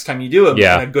going to, next time you do it, in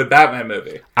a good Batman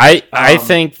movie. I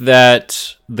think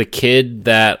that the kid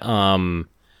that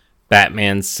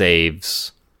Batman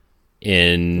saves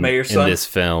in this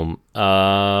film,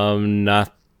 the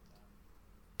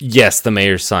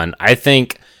mayor's son. I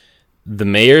think the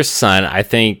mayor's son, I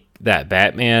think that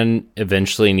Batman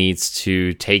eventually needs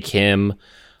to take him,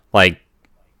 like,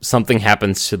 something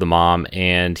happens to the mom,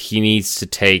 and he needs to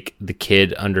take the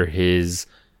kid under his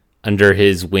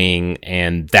wing,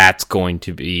 and that's going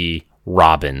to be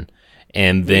Robin.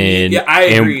 And then I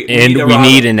agree. And we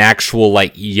need an actual,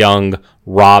 like, young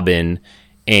Robin,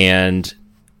 and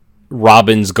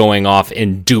Robin's going off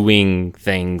and doing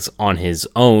things on his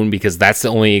own, because that's the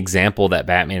only example that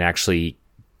Batman actually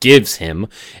gives him.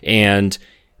 And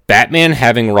Batman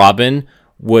having Robin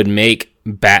would make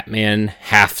Batman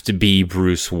have to be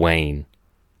Bruce Wayne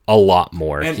a lot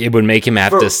more. And it would make him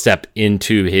have to step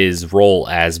into his role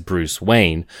as Bruce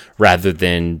Wayne rather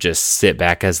than just sit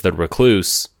back as the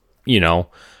recluse,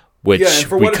 which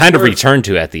we kind of return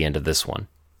to at the end of this one.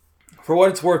 For what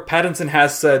it's worth, Pattinson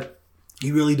has said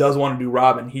he really does want to do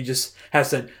Robin. He just has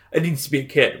said it needs to be a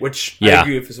kid, which I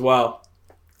agree with as well.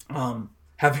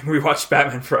 Having rewatched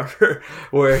Batman Forever,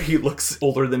 where he looks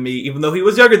older than me, even though he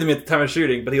was younger than me at the time of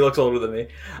shooting, but he looks older than me.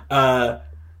 I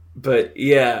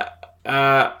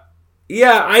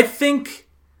think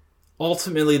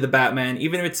ultimately the Batman,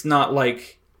 even if it's not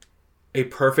like a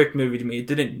perfect movie to me, it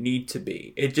didn't need to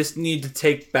be. It just needed to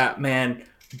take Batman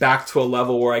back to a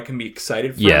level where I can be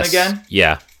excited for him again.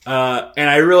 Yeah. And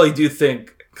I really do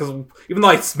think, because even though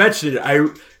I mentioned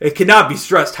it, it cannot be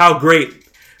stressed how great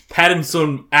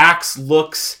Pattinson acts,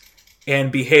 looks, and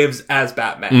behaves as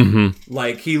Batman. Mm-hmm.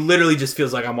 Like, he literally just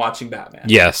feels like I'm watching Batman.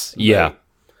 Yes, yeah.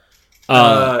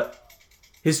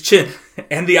 His chin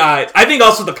and the eyes. I think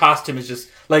also the costume is just,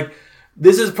 like,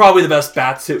 this is probably the best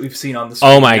bat suit we've seen on the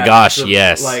screen. Oh my gosh,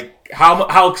 yes. Like,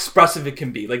 how expressive it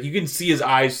can be. Like, you can see his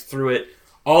eyes through it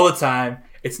all the time.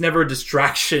 It's never a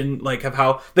distraction, like, of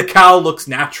how the cowl looks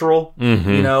natural,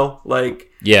 like...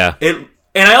 Yeah.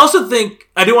 And I also think,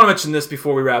 I do want to mention this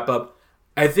before we wrap up,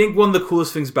 I think one of the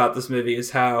coolest things about this movie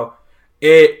is how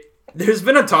there's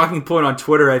been a talking point on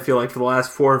Twitter, I feel like, for the last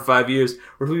 4 or 5 years,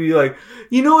 where people be like,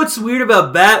 what's weird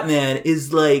about Batman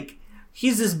is, like,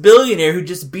 he's this billionaire who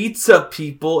just beats up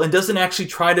people and doesn't actually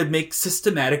try to make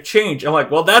systematic change. I'm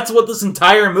like, well, that's what this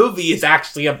entire movie is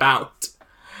actually about.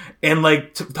 And,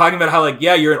 like, talking about how, like,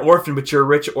 yeah, you're an orphan, but you're a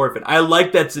rich orphan. I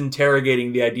like that's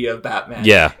interrogating the idea of Batman.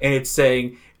 Yeah. And it's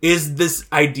saying, is this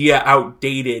idea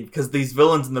outdated? Because these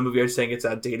villains in the movie are saying it's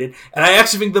outdated. And I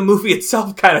actually think the movie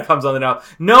itself kind of comes on it out.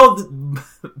 No,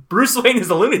 Bruce Wayne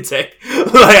is a lunatic.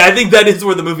 Like, I think that is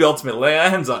where the movie ultimately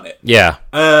lands on it. Yeah.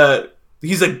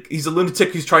 He's a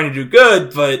lunatic who's trying to do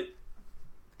good, but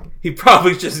he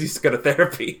probably just needs to go to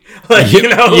therapy. Like,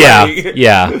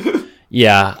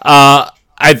 Yeah.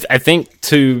 I think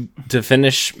to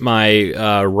finish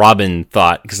my Robin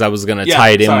thought, because I was going to tie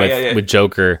it in with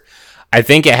Joker, I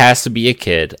think it has to be a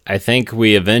kid. I think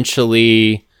we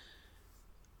eventually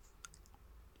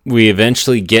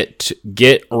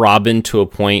get Robin to a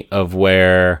point of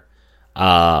where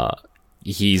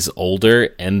he's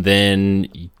older, and then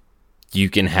you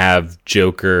can have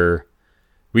Joker.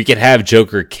 We could have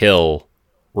Joker kill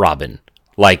Robin,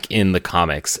 like in the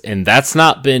comics, and that's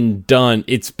not been done.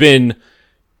 It's been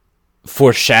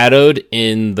foreshadowed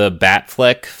in the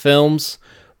Batfleck films,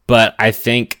 but I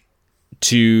think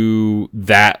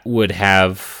that would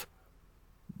have...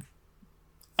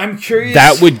 I'm curious.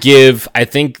 I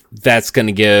think that's going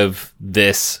to give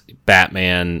this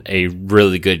Batman a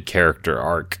really good character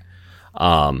arc.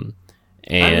 I'm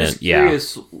just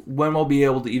curious when we'll be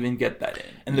able to even get that in.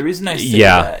 And the reason I say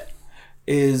that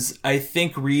is I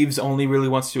think Reeves only really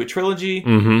wants to do a trilogy.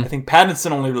 Mm-hmm. I think Pattinson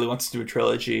only really wants to do a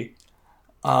trilogy.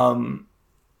 And,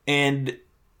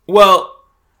 well,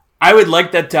 I would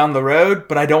like that down the road,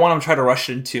 but I don't want them to try to rush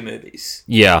it in 2 movies.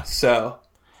 Yeah. So,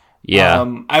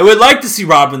 I would like to see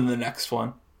Robin in the next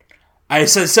one. I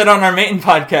said on our Maiden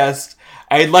podcast,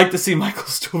 I'd like to see Michael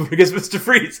Stuhlbarg as Mr.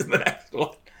 Freeze in the next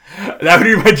one. That would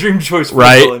be my dream choice for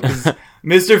right? villain, because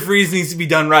Mr. Freeze needs to be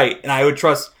done right, and I would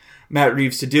trust Matt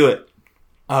Reeves to do it.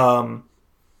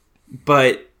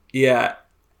 But, yeah.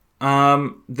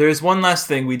 There's one last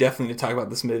thing we definitely need to talk about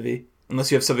this movie,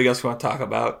 unless you have something else you want to talk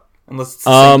about. Unless it's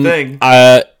the same thing.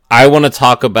 I want to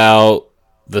talk about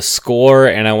the score,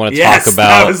 and I want to talk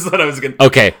about. That was what I was going.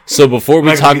 Okay, so before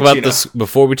we talk about this, the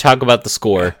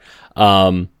score,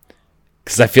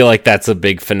 because I feel like that's a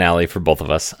big finale for both of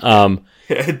us. So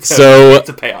it's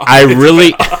a payoff. I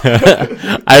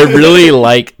really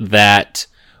like that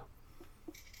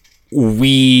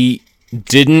we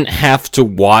didn't have to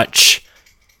watch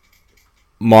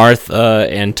Martha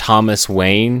and Thomas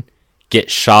Wayne get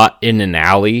shot in an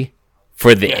alley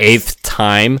for the 8th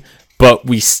time, but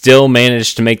we still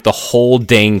managed to make the whole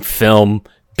dang film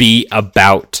be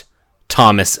about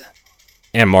Thomas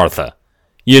and Martha.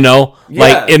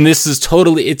 Like, and this is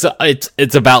totally,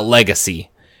 it's about legacy.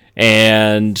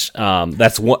 And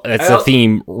that's a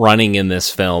theme running in this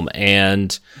film.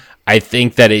 And I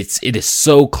think that it is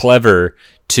so clever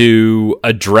to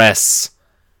address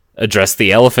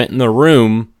the elephant in the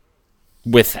room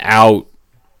without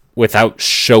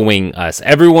showing us.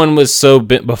 Everyone was so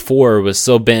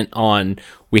bent on,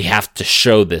 we have to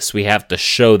show this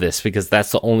because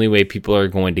that's the only way people are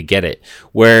going to get it.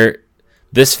 Where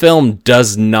this film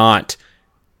does not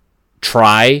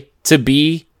try to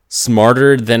be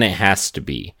smarter than it has to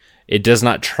be. It does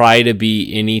not try to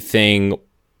be anything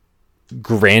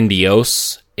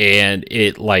grandiose, and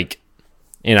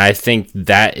I think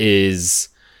that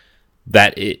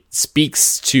it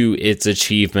speaks to its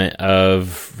achievement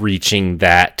of reaching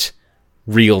that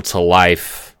real to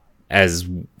life as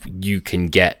you can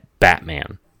get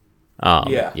Batman.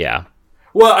 Yeah.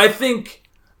 Well, I think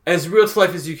as real to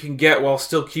life as you can get while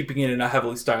still keeping it in a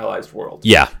heavily stylized world.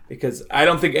 Yeah. Because I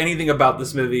don't think anything about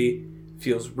this movie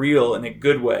feels real in a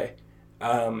good way.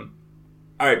 All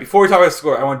right, before we talk about the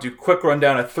score, I want to do a quick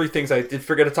rundown of 3 things I did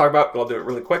forget to talk about, but I'll do it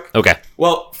really quick. Okay.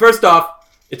 Well, first off,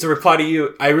 it's a reply to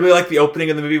you. I really like the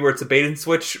opening of the movie where it's a bait and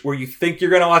switch, where you think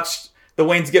you're going to watch the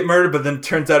Waynes get murdered, but then it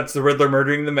turns out it's the Riddler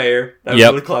murdering the mayor. That was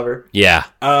really clever. Yeah.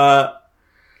 I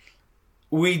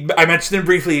mentioned him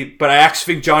briefly, but I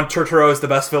actually think John Turturro is the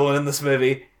best villain in this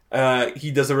movie.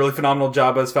 He does a really phenomenal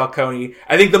job as Falcone.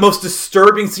 I think the most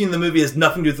disturbing scene in the movie has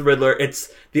nothing to do with the Riddler.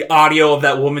 It's the audio of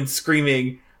that woman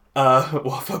screaming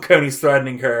while Falcone's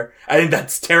threatening her. I think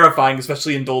that's terrifying,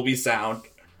 especially in Dolby sound.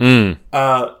 And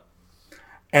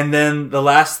then the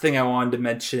last thing I wanted to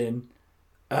mention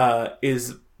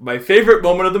is my favorite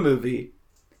moment of the movie.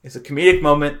 It's a comedic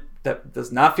moment that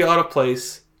does not feel out of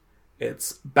place.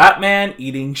 It's Batman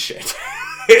eating shit.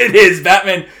 It is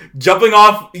Batman jumping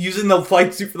off, using the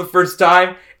flight suit for the first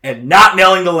time, and not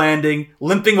nailing the landing,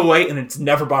 limping away, and it's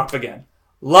never brought up again.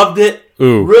 Loved it.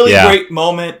 Ooh, really great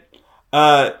moment.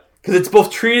 Because it's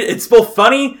both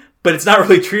funny, but it's not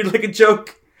really treated like a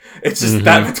joke. It's just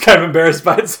Batman's kind of embarrassed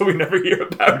by it, so we never hear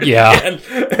about it again.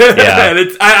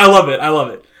 And I love it. I love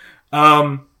it.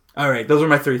 All right, those are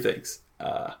my 3 things.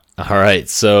 All right,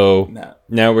 so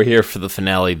now we're here for the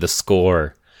finale, the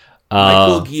score.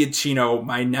 Michael Giacchino,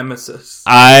 my nemesis.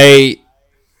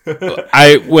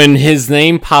 When his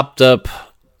name popped up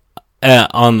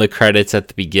on the credits at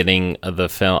the beginning of the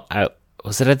film,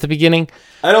 was it at the beginning?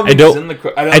 I don't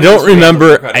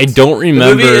remember. The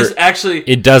movie is actually.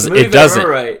 It doesn't.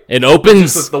 Right. It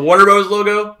opens with the Warner Bros.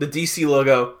 Logo, the DC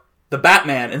logo, the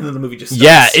Batman, and then the movie just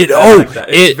starts. Yeah.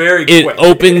 It's very quick. It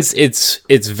opens.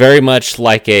 It's very much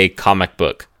like a comic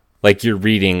book. Like you're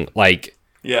reading.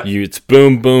 It's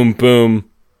boom, boom, boom.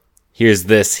 Here's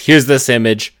this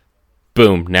image.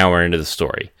 Boom. Now we're into the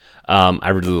story. I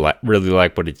really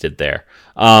like what it did there.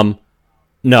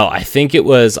 No, I think it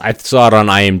was. I saw it on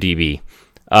IMDb.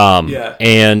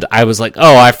 And I was like,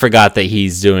 oh, I forgot that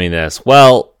he's doing this.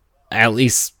 Well, at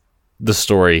least the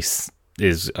story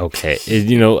is okay.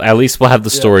 At least we'll have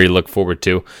the story to look forward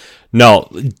to. No,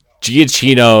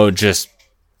 Giacchino just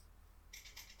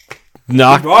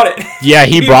knocked. He brought it. Yeah,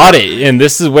 he brought it. And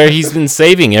this is where he's been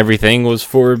saving everything, was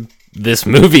for this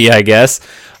movie, I guess.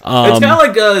 It's kind of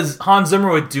like Hans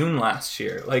Zimmer with Dune last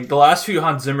year. Like the last few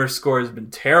Hans Zimmer scores have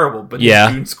been terrible, but the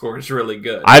Dune score is really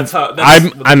good.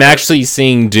 I'm actually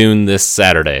seeing Dune this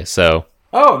Saturday, so.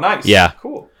 Oh, nice. Yeah,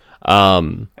 cool.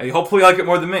 Hopefully, you like it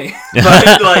more than me.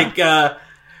 But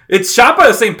it's shot by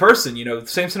the same person. The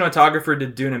same cinematographer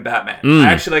did Dune and Batman.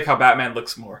 I actually like how Batman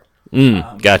looks more.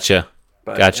 Gotcha.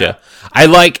 Yeah. I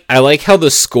like how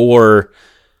the score,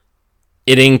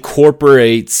 it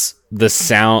incorporates the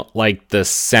sound, like the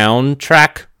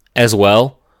soundtrack as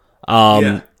well.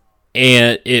 And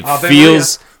it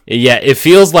feels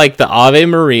like the Ave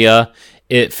Maria.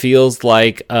 It feels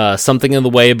like Something in the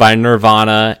Way by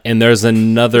Nirvana, and there's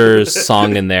another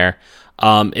song in there.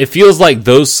 It feels like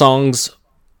those songs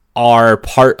are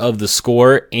part of the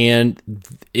score, and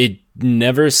it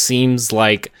never seems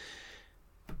like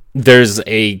there's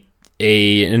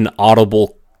an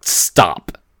audible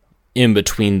stop in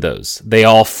between those. They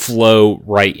all flow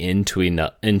right into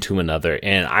another,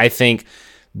 and I think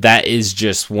that is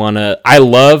just I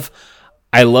love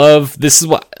this is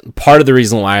what part of the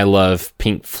reason why I love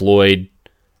Pink Floyd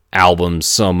albums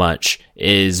so much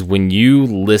is when you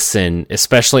listen,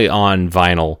 especially on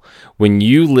vinyl, when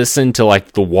you listen to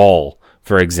like The Wall,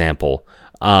 for example,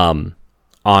 on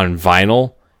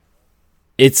vinyl,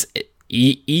 it's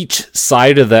each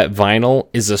side of that vinyl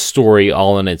is a story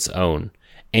all on its own.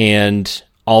 And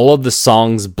all of the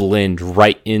songs blend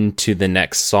right into the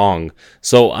next song.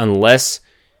 So unless,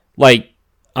 like,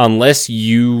 unless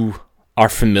you are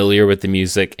familiar with the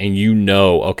music and you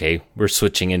know, okay, we're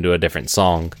switching into a different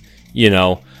song,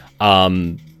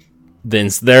 then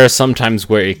there are some times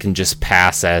where it can just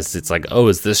pass as it's like, oh,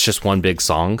 is this just one big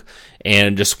song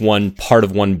and just one part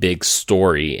of one big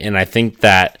story? And I think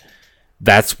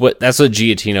that's what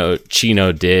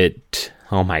Giacchino did.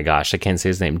 Oh my gosh, I can't say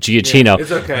his name.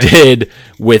 Giacchino did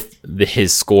with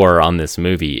his score on this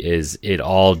movie. It's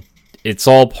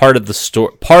all part of the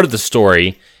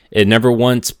story. It never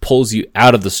once pulls you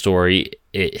out of the story.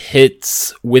 It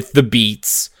hits with the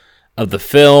beats of the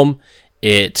film.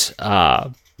 It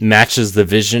matches the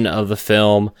vision of the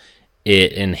film.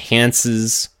 It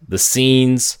enhances the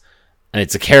scenes. And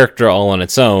it's a character all on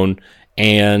its own,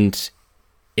 and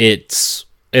it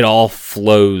all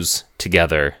flows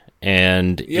together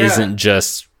and isn't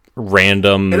just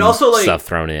random and also, stuff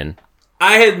thrown in.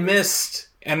 I had missed,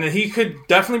 and he could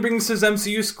definitely bring his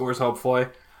MCU scores, hopefully.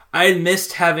 I had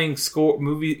missed having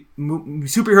superhero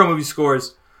movie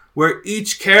scores where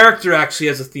each character actually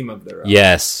has a theme of their own.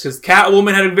 Yes. Because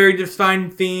Catwoman had a very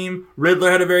defined theme,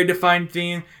 Riddler had a very defined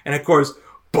theme, and of course,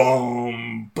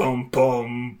 boom, boom,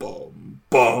 boom, boom,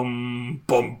 boom,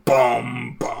 boom,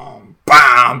 boom, boom,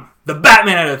 bam. The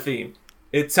Batman had a theme.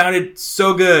 It sounded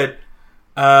so good.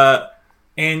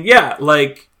 And yeah,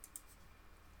 like,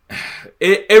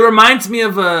 it reminds me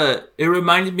of the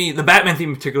Batman theme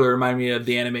in particular reminded me of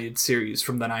the animated series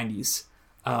from the 90s.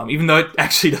 Even though it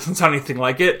actually doesn't sound anything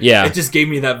like it. Yeah. It just gave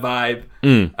me that vibe.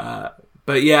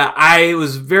 But yeah, I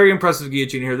was very impressed with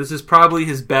Giacchino here. This is probably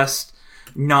his best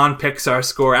non-Pixar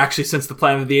score, actually, since the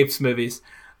Planet of the Apes movies.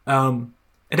 And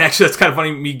actually, that's kind of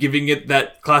funny, me giving it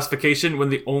that classification when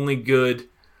the only good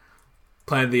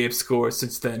Planet of the Apes score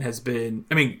since then has been...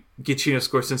 I mean, Giacchino's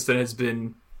score since then has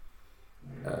been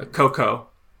Coco.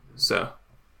 So,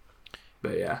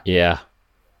 but yeah. Yeah.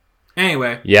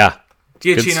 Anyway. Yeah.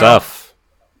 Giacchino. Good stuff.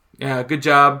 Yeah, good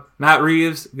job. Matt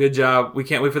Reeves, good job. We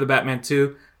can't wait for the Batman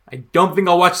 2. I don't think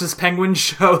I'll watch this Penguin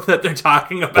show that they're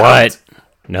talking about. What?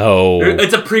 No.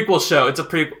 It's a prequel show. It's a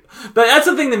prequel. But that's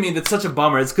the thing to me that's such a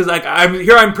bummer. It's because like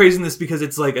I'm praising this because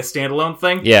it's like a standalone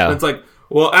thing. Yeah. But it's like,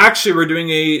 well, actually, we're doing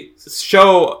a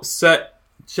show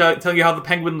telling you how the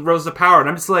Penguin rose to power. And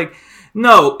I'm just like,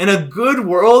 no, in a good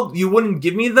world, you wouldn't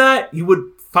give me that. You would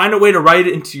find a way to write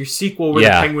it into your sequel where the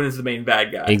Penguin is the main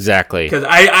bad guy. Exactly. Because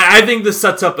I think this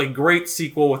sets up a great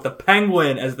sequel with the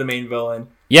Penguin as the main villain.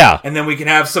 Yeah. And then we can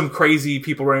have some crazy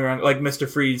people running around, like Mr.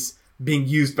 Freeze being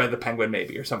used by the Penguin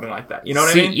maybe, or something like that. You know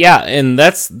what I mean? Yeah, and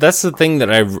that's the thing that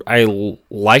I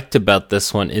liked about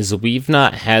this one is we've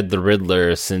not had the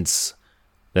Riddler since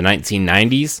the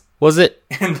 1990s, was it?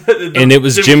 And it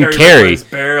was Jim Carrey.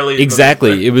 Barely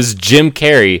exactly. It was Jim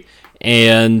Carrey,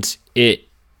 and it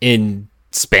in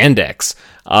spandex.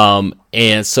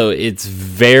 And so it's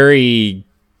very,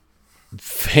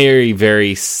 very,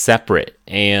 very separate,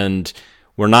 and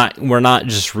we're not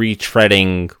just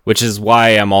retreading, which is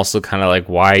why I'm also kind of like,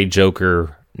 why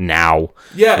Joker now?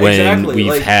 Yeah, when exactly.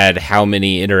 We've had how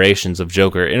many iterations of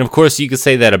Joker, and of course you could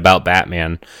say that about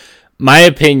Batman. My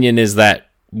opinion is that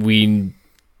we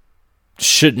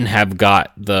shouldn't have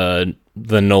got the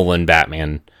Nolan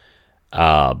Batman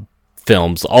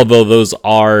films, although those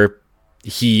are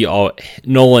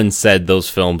Nolan said those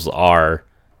films are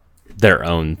their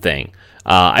own thing.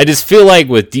 I just feel like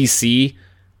with DC,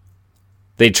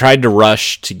 they tried to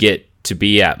rush to get to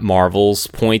be at Marvel's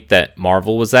point that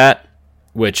Marvel was at,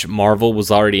 which Marvel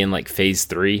was already in like phase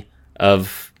 3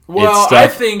 of its stuff. I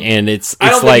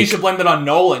don't think you should blame that on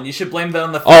Nolan. You should blame that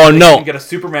on the fact that they couldn't get a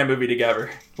Superman movie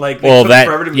together. Like,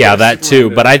 that too.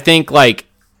 Movie. But I think like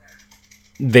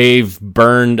they've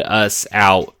burned us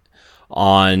out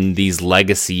on these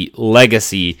legacy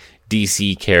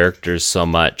DC characters so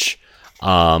much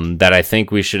that I think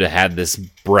we should have had this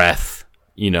breath,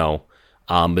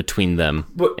 between them,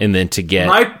 and then to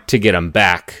get them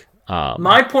back.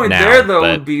 My point now,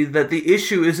 would be that the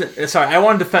issue isn't. Sorry, I'm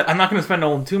not going to defend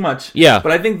Nolan too much. Yeah,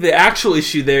 but I think the actual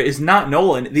issue there is not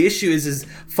Nolan. The issue is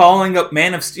following up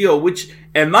Man of Steel, which,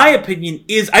 in my opinion,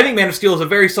 I think Man of Steel is a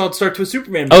very solid start to a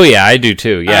Superman movie. Oh yeah, I do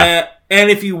too. Yeah, and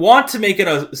if you want to make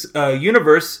it a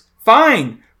universe,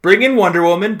 fine. Bring in Wonder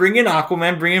Woman, bring in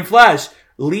Aquaman, bring in Flash.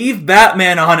 Leave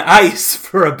Batman on ice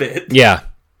for a bit. Yeah.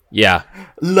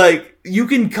 Like, you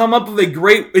can come up with a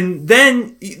great... And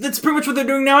then, that's pretty much what they're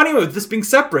doing now anyway, with this being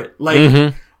separate.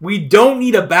 Like, we don't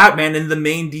need a Batman in the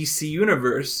main DC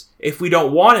universe if we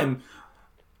don't want him.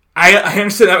 I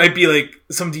understand that might be like...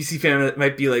 Some DC fan that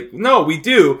might be like, no, we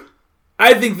do.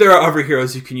 I think there are other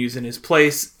heroes you can use in his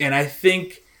place, and I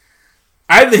think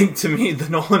to me, the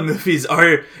Nolan movies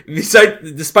are...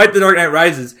 Despite The Dark Knight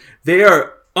Rises, they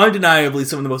are undeniably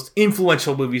some of the most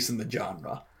influential movies in the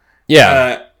genre.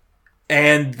 Yeah.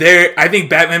 And I think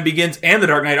Batman Begins and The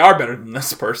Dark Knight are better than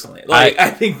this, personally.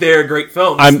 I think they're great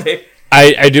films.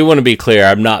 I do want to be clear.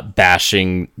 I'm not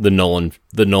bashing the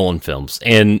Nolan films,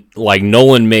 and like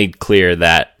Nolan made clear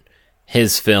that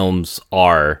his films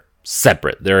are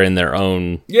separate. They're in their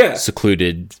own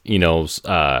secluded,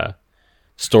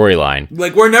 storyline.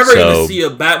 Like, we're never going to see a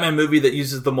Batman movie that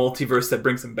uses the multiverse that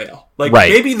brings in Bale. Like,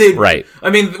 maybe they, I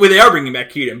mean, they are bringing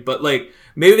back Keaton, but like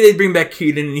maybe they bring back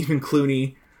Keaton and even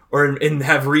Clooney. And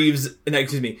have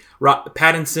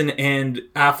Pattinson and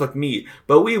Affleck meet,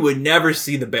 but we would never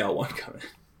see the Bale one coming.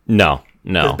 No.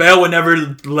 Bale would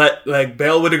never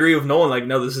Bale would agree with Nolan. Like,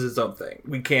 no, this is his own thing.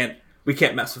 We can't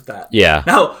mess with that. Yeah.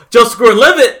 Now, Joseph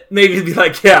Gordon-Levitt maybe be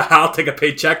like, yeah, I'll take a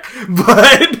paycheck,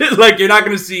 but like, you're not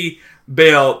going to see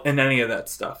Bale in any of that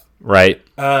stuff, right?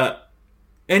 And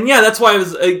yeah, that's why I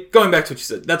was going back to what you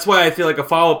said. That's why I feel like a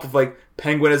follow up of like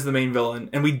Penguin as the main villain,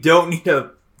 and we don't need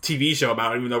a TV show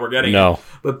about it, even though we're getting it.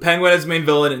 But Penguin as main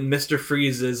villain and Mr.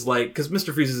 Freeze is like, because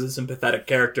Mr. Freeze is a sympathetic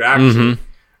character, actually.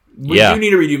 We do need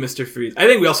to redo Mr. Freeze. I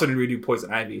think we also need to redo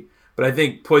Poison Ivy, but I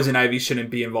think Poison Ivy shouldn't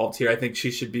be involved here. I think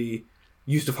she should be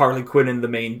used with Harley Quinn in the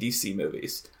main DC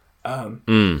movies.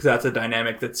 Because that's a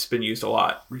dynamic that's been used a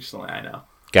lot recently, I know.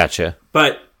 Gotcha.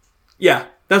 But yeah,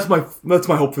 that's my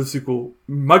hope for the sequel.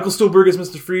 Michael Stuhlbarg as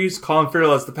Mr. Freeze, Colin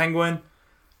Farrell as the Penguin.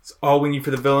 It's all we need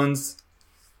for the villains.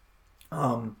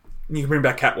 You can bring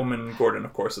back Catwoman and Gordon,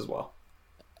 of course, as well.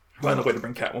 Find a way to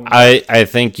bring Catwoman back. I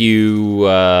think you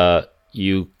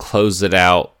close it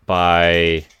out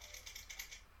by,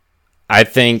 I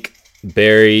think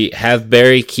Barry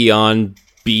Keoghan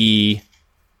be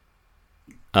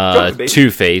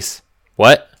Two-Face.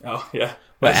 What? Oh yeah.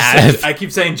 I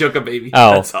keep saying Joker baby.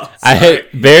 Oh, that's all.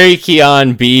 Barry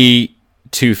Keoghan be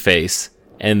Two-Face,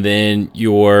 and then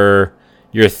your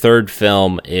third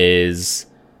film is,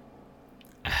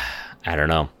 I don't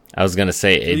know. I was gonna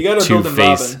say a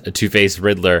Two-Face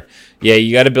Riddler. Yeah,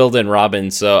 you got to build in Robin.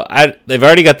 So they've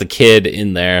already got the kid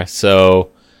in there.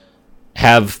 So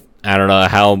I don't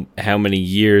know how many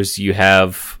years you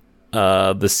have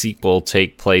the sequel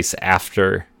take place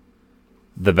after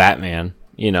the Batman.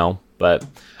 But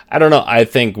I don't know. I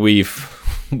think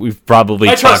we've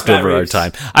probably talked over our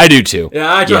time. I do too.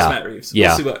 Yeah, I trust Matt Reeves.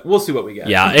 Yeah. We'll see what we get.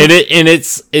 Yeah, and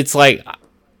it's like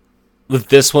with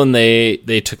this one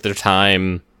they took their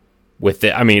time with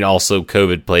it. I mean, also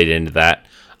COVID played into that.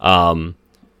 But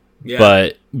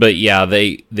yeah,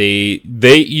 they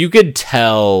you could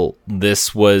tell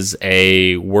this was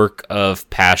a work of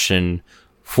passion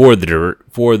for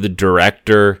the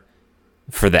director,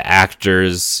 for the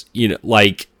actors.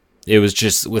 Like it was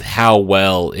just with how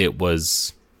well it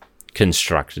was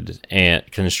constructed, and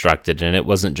it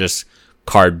wasn't just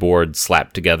cardboard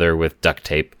slapped together with duct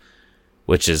tape,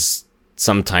 which is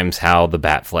sometimes how the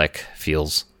Batfleck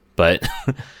feels. But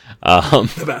the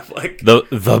Batfleck, the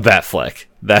Batfleck,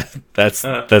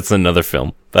 that's another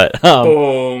film. But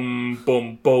boom,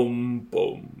 boom, boom,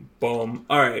 boom, boom.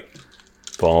 All right.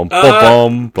 Boom,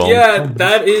 boom, boom. Yeah,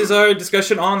 that is our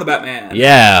discussion on the Batman.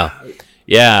 Yeah.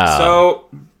 So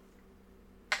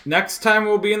next time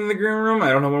we'll be in the green room. I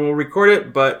don't know when we'll record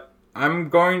it, but I'm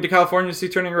going to California to see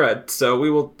Turning Red, so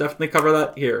we will definitely cover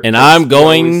that here. And I'm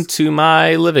going to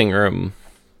my living room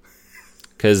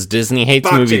because Disney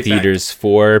hates movie theaters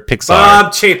for Pixar.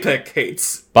 Bob Chapek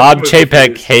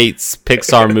hates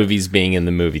Pixar movies being in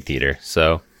the movie theater.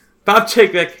 So Bob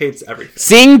Chapek hates everything.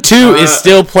 Sing 2 is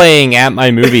still playing at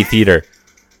my movie theater.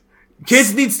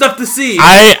 Kids need stuff to see.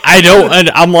 I don't.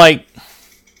 And I'm like.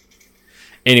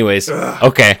 Anyways,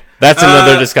 okay, that's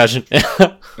another discussion.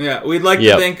 Yeah, we'd like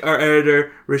to thank our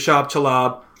editor Rishab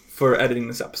Chalab for editing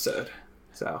this episode.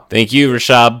 So thank you,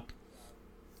 Rishab.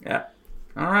 Yeah.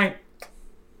 All right.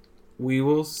 We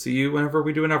will see you whenever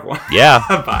we do another one. Yeah.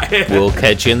 Bye. We'll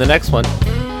catch you in the next one.